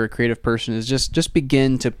if you're a creative person, is just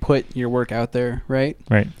begin to put your work out there, right?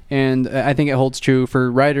 Right. And I think it holds true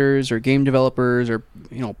for writers or game developers or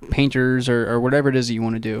painters or whatever it is that you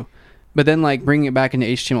want to do. But then like bringing it back into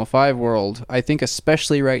HTML5 world, I think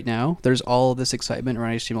especially right now, there's all of this excitement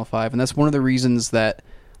around HTML5, and that's one of the reasons that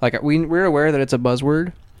like we're aware that it's a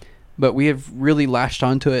buzzword, but we have really latched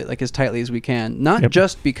onto it like as tightly as we can. Not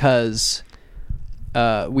just because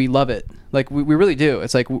we love it. Like we really do.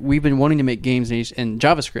 It's like we've been wanting to make games in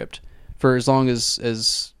JavaScript for as long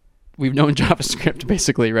as we've known JavaScript,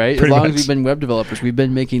 basically, right? Pretty as long much. as we've been web developers, we've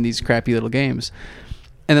been making these crappy little games.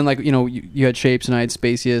 And then like, you had Shapes and I had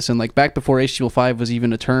Spacious, and like back before HTML5 was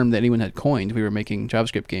even a term that anyone had coined, we were making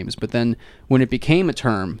JavaScript games. But then when it became a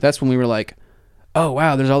term, that's when we were like, oh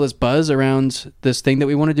wow, there's all this buzz around this thing that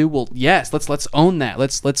we want to do. Well, yes, let's own that.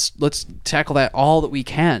 Let's tackle that all that we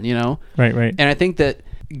can, you know? Right. And I think that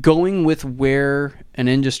going with where an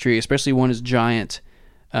industry, especially one as giant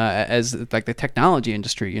as like the technology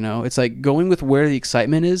industry, you know, it's like going with where the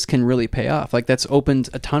excitement is can really pay off. Like that's opened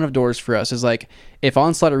a ton of doors for us. Is like if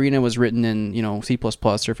Onslaught Arena was written in, you know, C++ or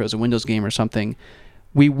if it was a Windows game or something,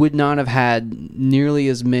 we would not have had nearly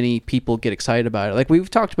as many people get excited about it. Like we've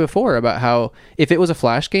talked before about how if it was a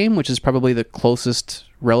Flash game, which is probably the closest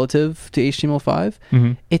relative to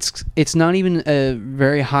HTML5, it's not even a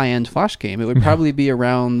very high-end Flash game. It would probably be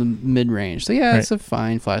around the mid-range. So yeah, it's a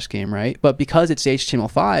fine Flash game, right? But because it's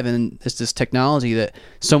HTML5 and it's this technology that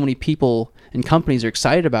so many people and companies are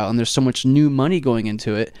excited about, and there's so much new money going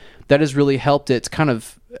into it, that has really helped it kind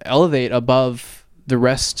of elevate above the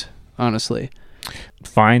rest, honestly.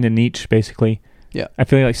 Find a niche, basically. Yeah. I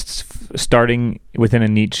feel like starting within a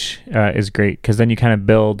niche is great, because then you kind of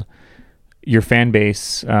build your fan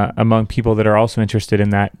base among people that are also interested in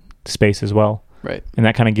that space as well. Right. And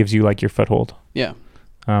that kind of gives you like your foothold. Yeah.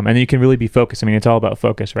 And then you can really be focused. I mean, it's all about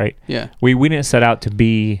focus, right? Yeah. We didn't set out to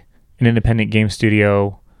be an independent game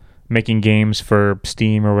studio making games for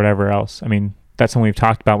Steam or whatever else. I mean, that's something we've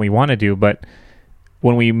talked about we want to do, but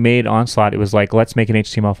when we made Onslaught, it was like, let's make an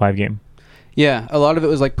HTML5 game. Yeah, a lot of it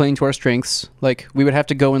was like playing to our strengths. Like we would have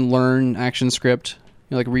to go and learn ActionScript, you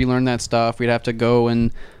know, like relearn that stuff. We'd have to go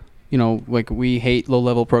and, you know, like we hate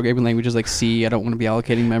low-level programming languages like C. I don't want to be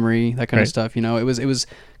allocating memory, that kind of stuff. You know, it was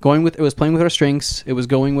playing with our strengths. It was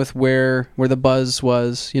going with where the buzz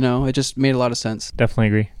was. You know, it just made a lot of sense. Definitely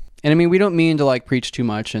agree. And I mean, we don't mean to like preach too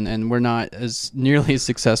much, and we're not as nearly as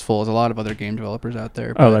successful as a lot of other game developers out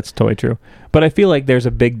there. Oh, that's totally true. But I feel like there's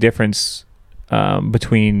a big difference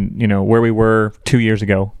between, you know, where we were 2 years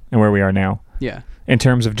ago and where we are now. Yeah. In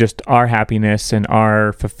terms of just our happiness and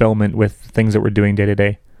our fulfillment with things that we're doing day to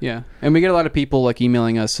day. Yeah. And we get a lot of people like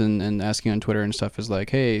emailing us and asking on Twitter and stuff is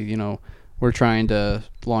like, hey, you know, we're trying to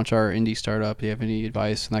launch our indie startup. Do you have any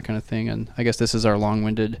advice and that kind of thing? And I guess this is our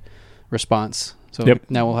long-winded response. So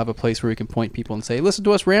now we'll have a place where we can point people and say, listen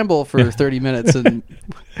to us ramble for 30 minutes. And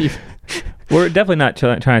we're definitely not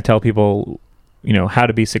trying to tell people, you know, how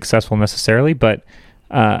to be successful necessarily, but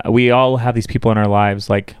we all have these people in our lives,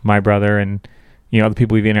 like my brother and, you know, the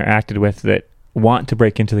people we've interacted with that want to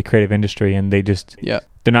break into the creative industry, and they just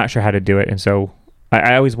they're not sure how to do it. And so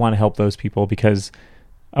I always want to help those people because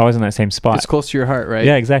I was in that same spot. It's close to your heart, right?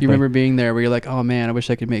 Yeah, exactly. You remember being there where you're like, oh man, I wish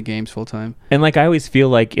I could make games full time. And like I always feel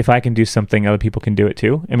like if I can do something, other people can do it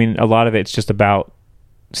too. I mean, a lot of it's just about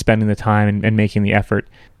spending the time and making the effort.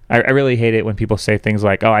 I really hate it when people say things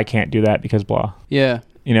like, oh, I can't do that because blah. Yeah.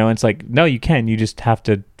 You know, it's like, no, you can. You just have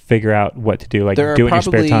to figure out what to do. Like, there do are it in your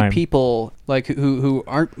spare probably time. people like who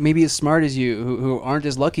aren't maybe as smart as you, who aren't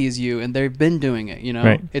as lucky as you, and they've been doing it, you know?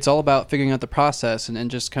 Right. It's all about figuring out the process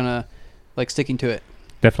and just kind of like sticking to it.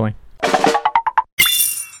 Definitely.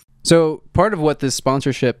 So part of what this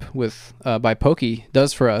sponsorship with by Pokey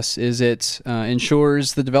does for us is it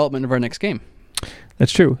ensures the development of our next game.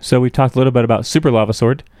 That's true. So we talked a little bit about Super Lava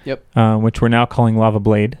Sword, which we're now calling Lava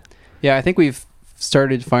Blade. Yeah, I think we've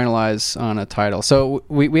started to finalize on a title. So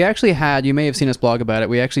we actually had, you may have seen us blog about it,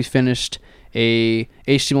 we actually finished a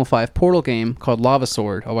HTML5 Portal game called Lava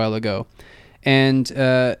Sword a while ago. And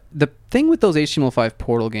the thing with those HTML5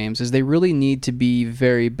 Portal games is they really need to be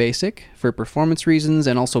very basic for performance reasons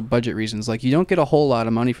and also budget reasons. Like, you don't get a whole lot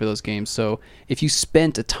of money for those games. So if you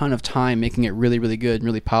spent a ton of time making it really, really good and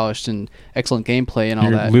really polished and excellent gameplay and all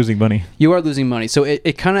You're that, losing money. You are losing money. So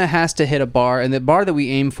it kind of has to hit a bar. And the bar that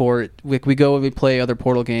we aim for, we go and we play other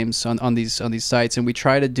Portal games on these sites, and we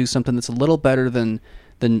try to do something that's a little better than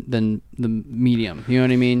the medium. You know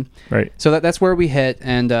what I mean? Right. So that's where we hit.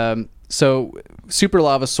 And so Super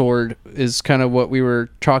Lava Sword is kind of what we were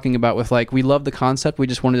talking about with, like, we love the concept. We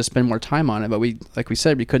just wanted to spend more time on it. But we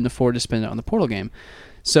said, we couldn't afford to spend it on the Portal game.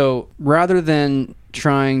 So rather than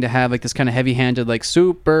trying to have like this kind of heavy-handed, like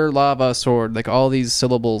Super Lava Sword, like all these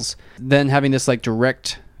syllables, then having this like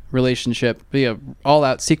direct relationship,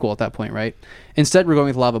 all-out sequel at that point, right? Instead, we're going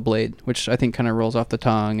with Lava Blade, which I think kind of rolls off the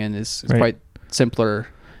tongue and is quite simpler.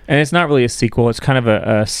 And it's not really a sequel. It's kind of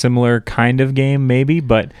a similar kind of game, maybe,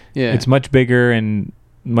 but it's much bigger and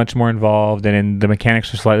much more involved, and the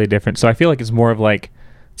mechanics are slightly different. So I feel like it's more of like,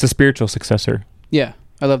 it's a spiritual successor. Yeah,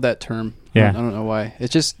 I love that term. Yeah. I don't know why. It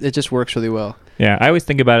just works really well. Yeah, I always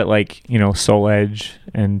think about it like, you know, Soul Edge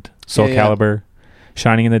and Soul Calibur,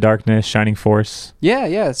 Shining in the Darkness, Shining Force. Yeah,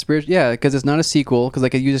 because it's not a sequel, because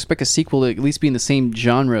like you'd expect a sequel to at least be in the same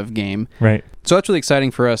genre of game. Right. So that's really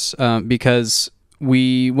exciting for us because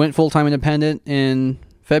we went full-time independent in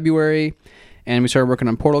February, and we started working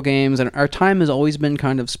on Portal games, and our time has always been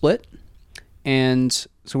kind of split. And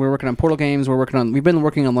so we're working on Portal games. We've been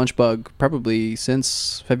working on Lunchbug probably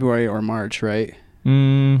since February or March, right?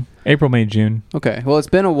 April, May, June. Okay. Well, it's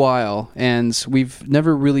been a while, and we've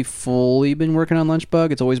never really fully been working on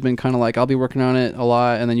Lunchbug. It's always been kind of like I'll be working on it a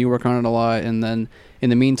lot, and then you work on it a lot, and then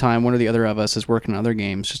in the meantime, one or the other of us is working on other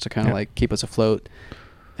games just to kind of like keep us afloat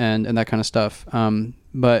and that kind of stuff.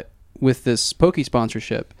 But with this Poke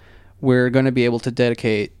sponsorship, we're going to be able to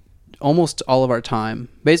dedicate almost all of our time.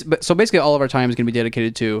 So basically, all of our time is going to be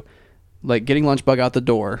dedicated to like getting Lunchbug out the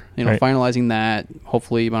door, finalizing that,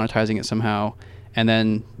 hopefully monetizing it somehow. And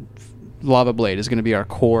then Lava Blade is going to be our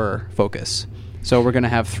core focus. So we're going to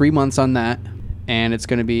have 3 months on that, and it's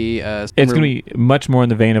going to be... it's going to be much more in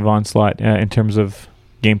the vein of Onslaught in terms of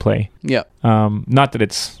gameplay. Yeah. Not that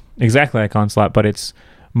it's exactly like Onslaught, but it's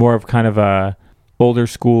more of kind of a older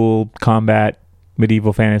school combat,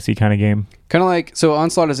 medieval fantasy kind of game. Kind of like... So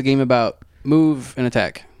Onslaught is a game about move and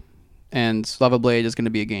attack. And Lava Blade is going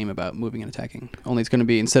to be a game about moving and attacking. Only it's going to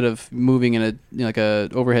be, instead of moving in a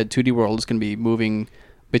overhead 2D world, it's going to be moving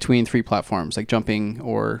between 3 platforms, like jumping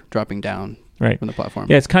or dropping down from the platform.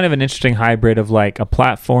 Yeah, it's kind of an interesting hybrid of like a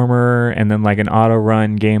platformer and then like an auto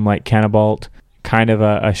run game like Cannibalt, kind of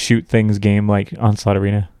a shoot things game like Onslaught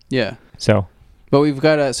Arena. Yeah. So. But we've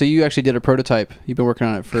got so you actually did a prototype. You've been working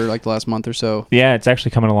on it for like the last month or so. Yeah, it's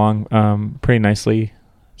actually coming along pretty nicely.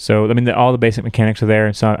 So, I mean, all the basic mechanics are there,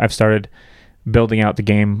 and so I've started building out the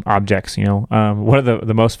game objects, One of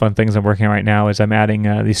the most fun things I'm working on right now is I'm adding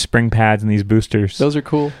these spring pads and these boosters. Those are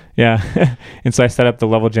cool. Yeah. And so I set up the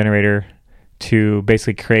level generator to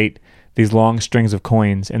basically create these long strings of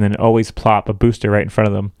coins and then always plop a booster right in front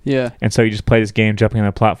of them. Yeah. And so you just play this game jumping on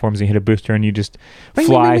the platforms and you hit a booster and you just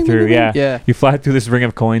fly through. Yeah. You fly through this ring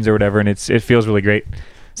of coins or whatever, and it feels really great.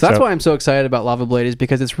 So that's why I'm so excited about Lava Blade, is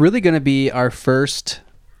because it's really going to be our first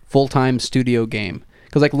full-time studio game.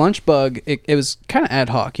 Because like Lunchbug, it was kind of ad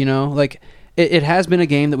hoc, like it has been a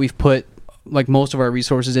game that we've put like most of our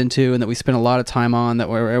resources into and that we spent a lot of time on, that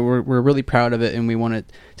we're really proud of it, and we want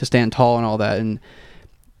it to stand tall and all that, and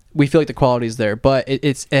we feel like the quality is there. But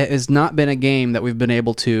it has not been a game that we've been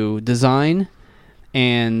able to design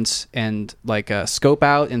and like scope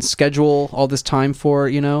out and schedule all this time for,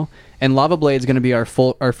 And Lava Blade is going to be our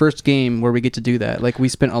first game where we get to do that. Like, we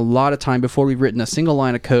spent a lot of time before we've written a single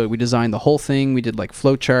line of code. We designed the whole thing. We did like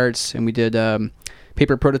flowcharts, and we did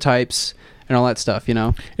paper prototypes and all that stuff.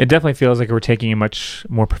 It definitely feels like we're taking a much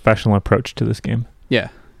more professional approach to this game. Yeah,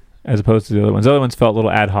 as opposed to the other ones. The other ones felt a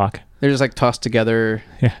little ad hoc. They're just like tossed together.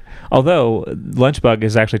 Yeah. Although Lunchbug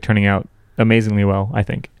is actually turning out amazingly well, I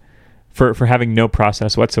think. For having no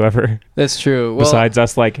process whatsoever. That's true. Well, besides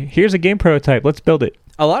us, like, here's a game prototype, let's build it.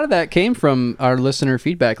 A lot of that came from our listener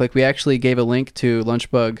feedback. Like, we actually gave a link to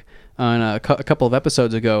Lunchbug on a couple of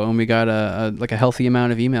episodes ago, and we got a healthy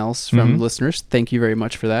amount of emails from listeners. Thank you very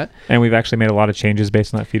much for that. And we've actually made a lot of changes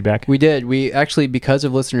based on that feedback. We did. We actually, because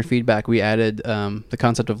of listener feedback, we added the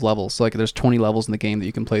concept of levels. So, like, there's 20 levels in the game that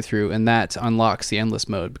you can play through, and that unlocks the endless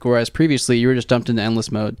mode. Whereas previously, you were just dumped into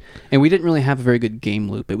endless mode, and we didn't really have a very good game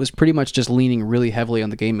loop. It was pretty much just leaning really heavily on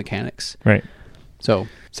the game mechanics. Right. So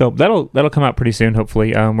that'll come out pretty soon,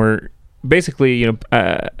 hopefully. We're basically,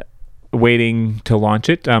 waiting to launch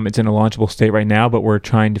it. It's in a launchable state right now, but we're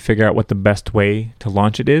trying to figure out what the best way to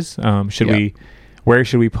launch it is. Where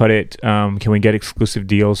should we put it? Can we get exclusive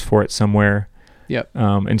deals for it somewhere? Yep.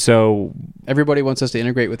 And so everybody wants us to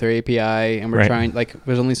integrate with their API, and we're trying, like,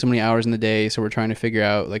 there's only so many hours in the day, so we're trying to figure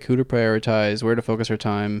out like who to prioritize, where to focus our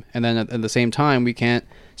time, and then at the same time, we can't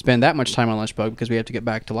spend that much time on Lunchbug because we have to get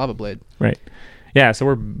back to Lava Blade. Right. Yeah. So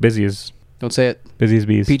we're busy as. Don't say it. Busy as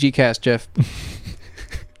bees. PG cast, Jeff.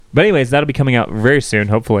 But anyways, that'll be coming out very soon,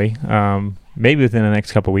 hopefully. Maybe within the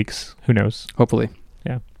next couple weeks. Who knows? Hopefully.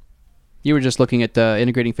 Yeah. You were just looking at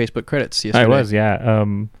integrating Facebook credits yesterday. I was, yeah.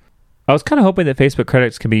 I was kind of hoping that Facebook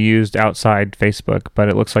credits can be used outside Facebook, but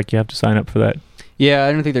it looks like you have to sign up for that. Yeah,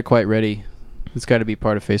 I don't think they're quite ready. It's got to be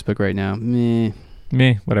part of Facebook right now.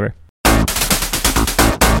 Meh, whatever.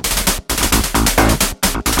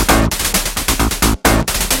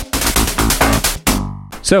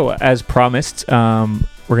 So, as promised,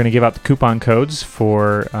 we're going to give out the coupon codes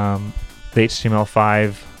for the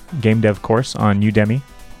HTML5 game dev course on Udemy.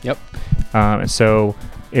 Yep. And so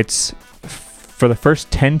it's for the first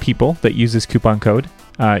 10 people that use this coupon code,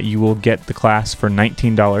 you will get the class for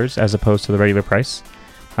 $19 as opposed to the regular price.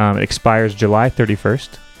 It expires July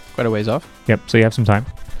 31st. Quite a ways off. Yep, so you have some time.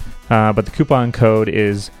 But the coupon code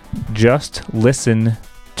is just listen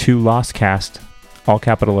to Lostcast, all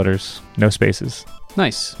capital letters, no spaces.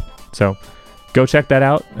 Nice. So go check that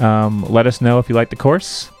out. Let us know if you like the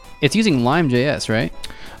course. It's using Lime.js, right?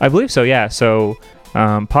 I believe so, yeah. So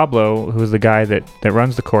Pablo, who's the guy that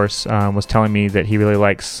runs the course, was telling me that he really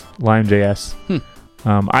likes Lime.js.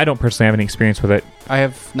 I don't personally have any experience with it. I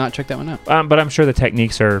have not checked that one out. But I'm sure the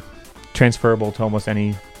techniques are transferable to almost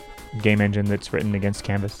any game engine that's written against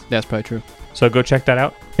Canvas. That's probably true. So go check that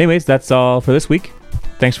out. Anyways, that's all for this week.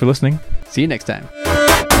 Thanks for listening. See you next time.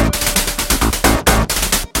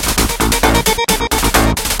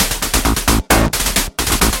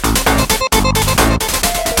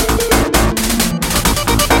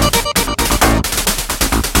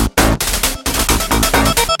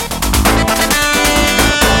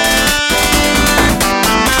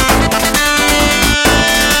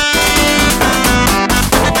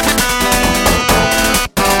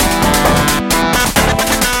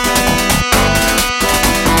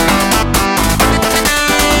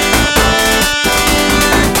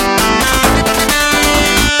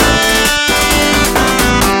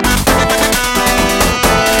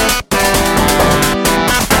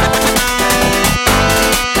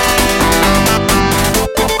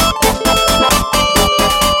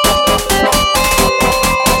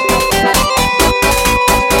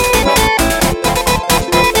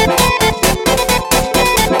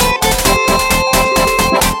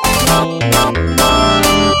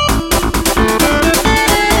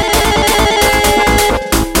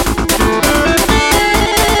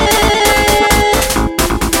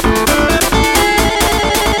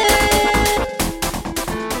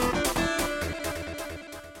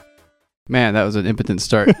 Man, that was an impotent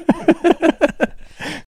start.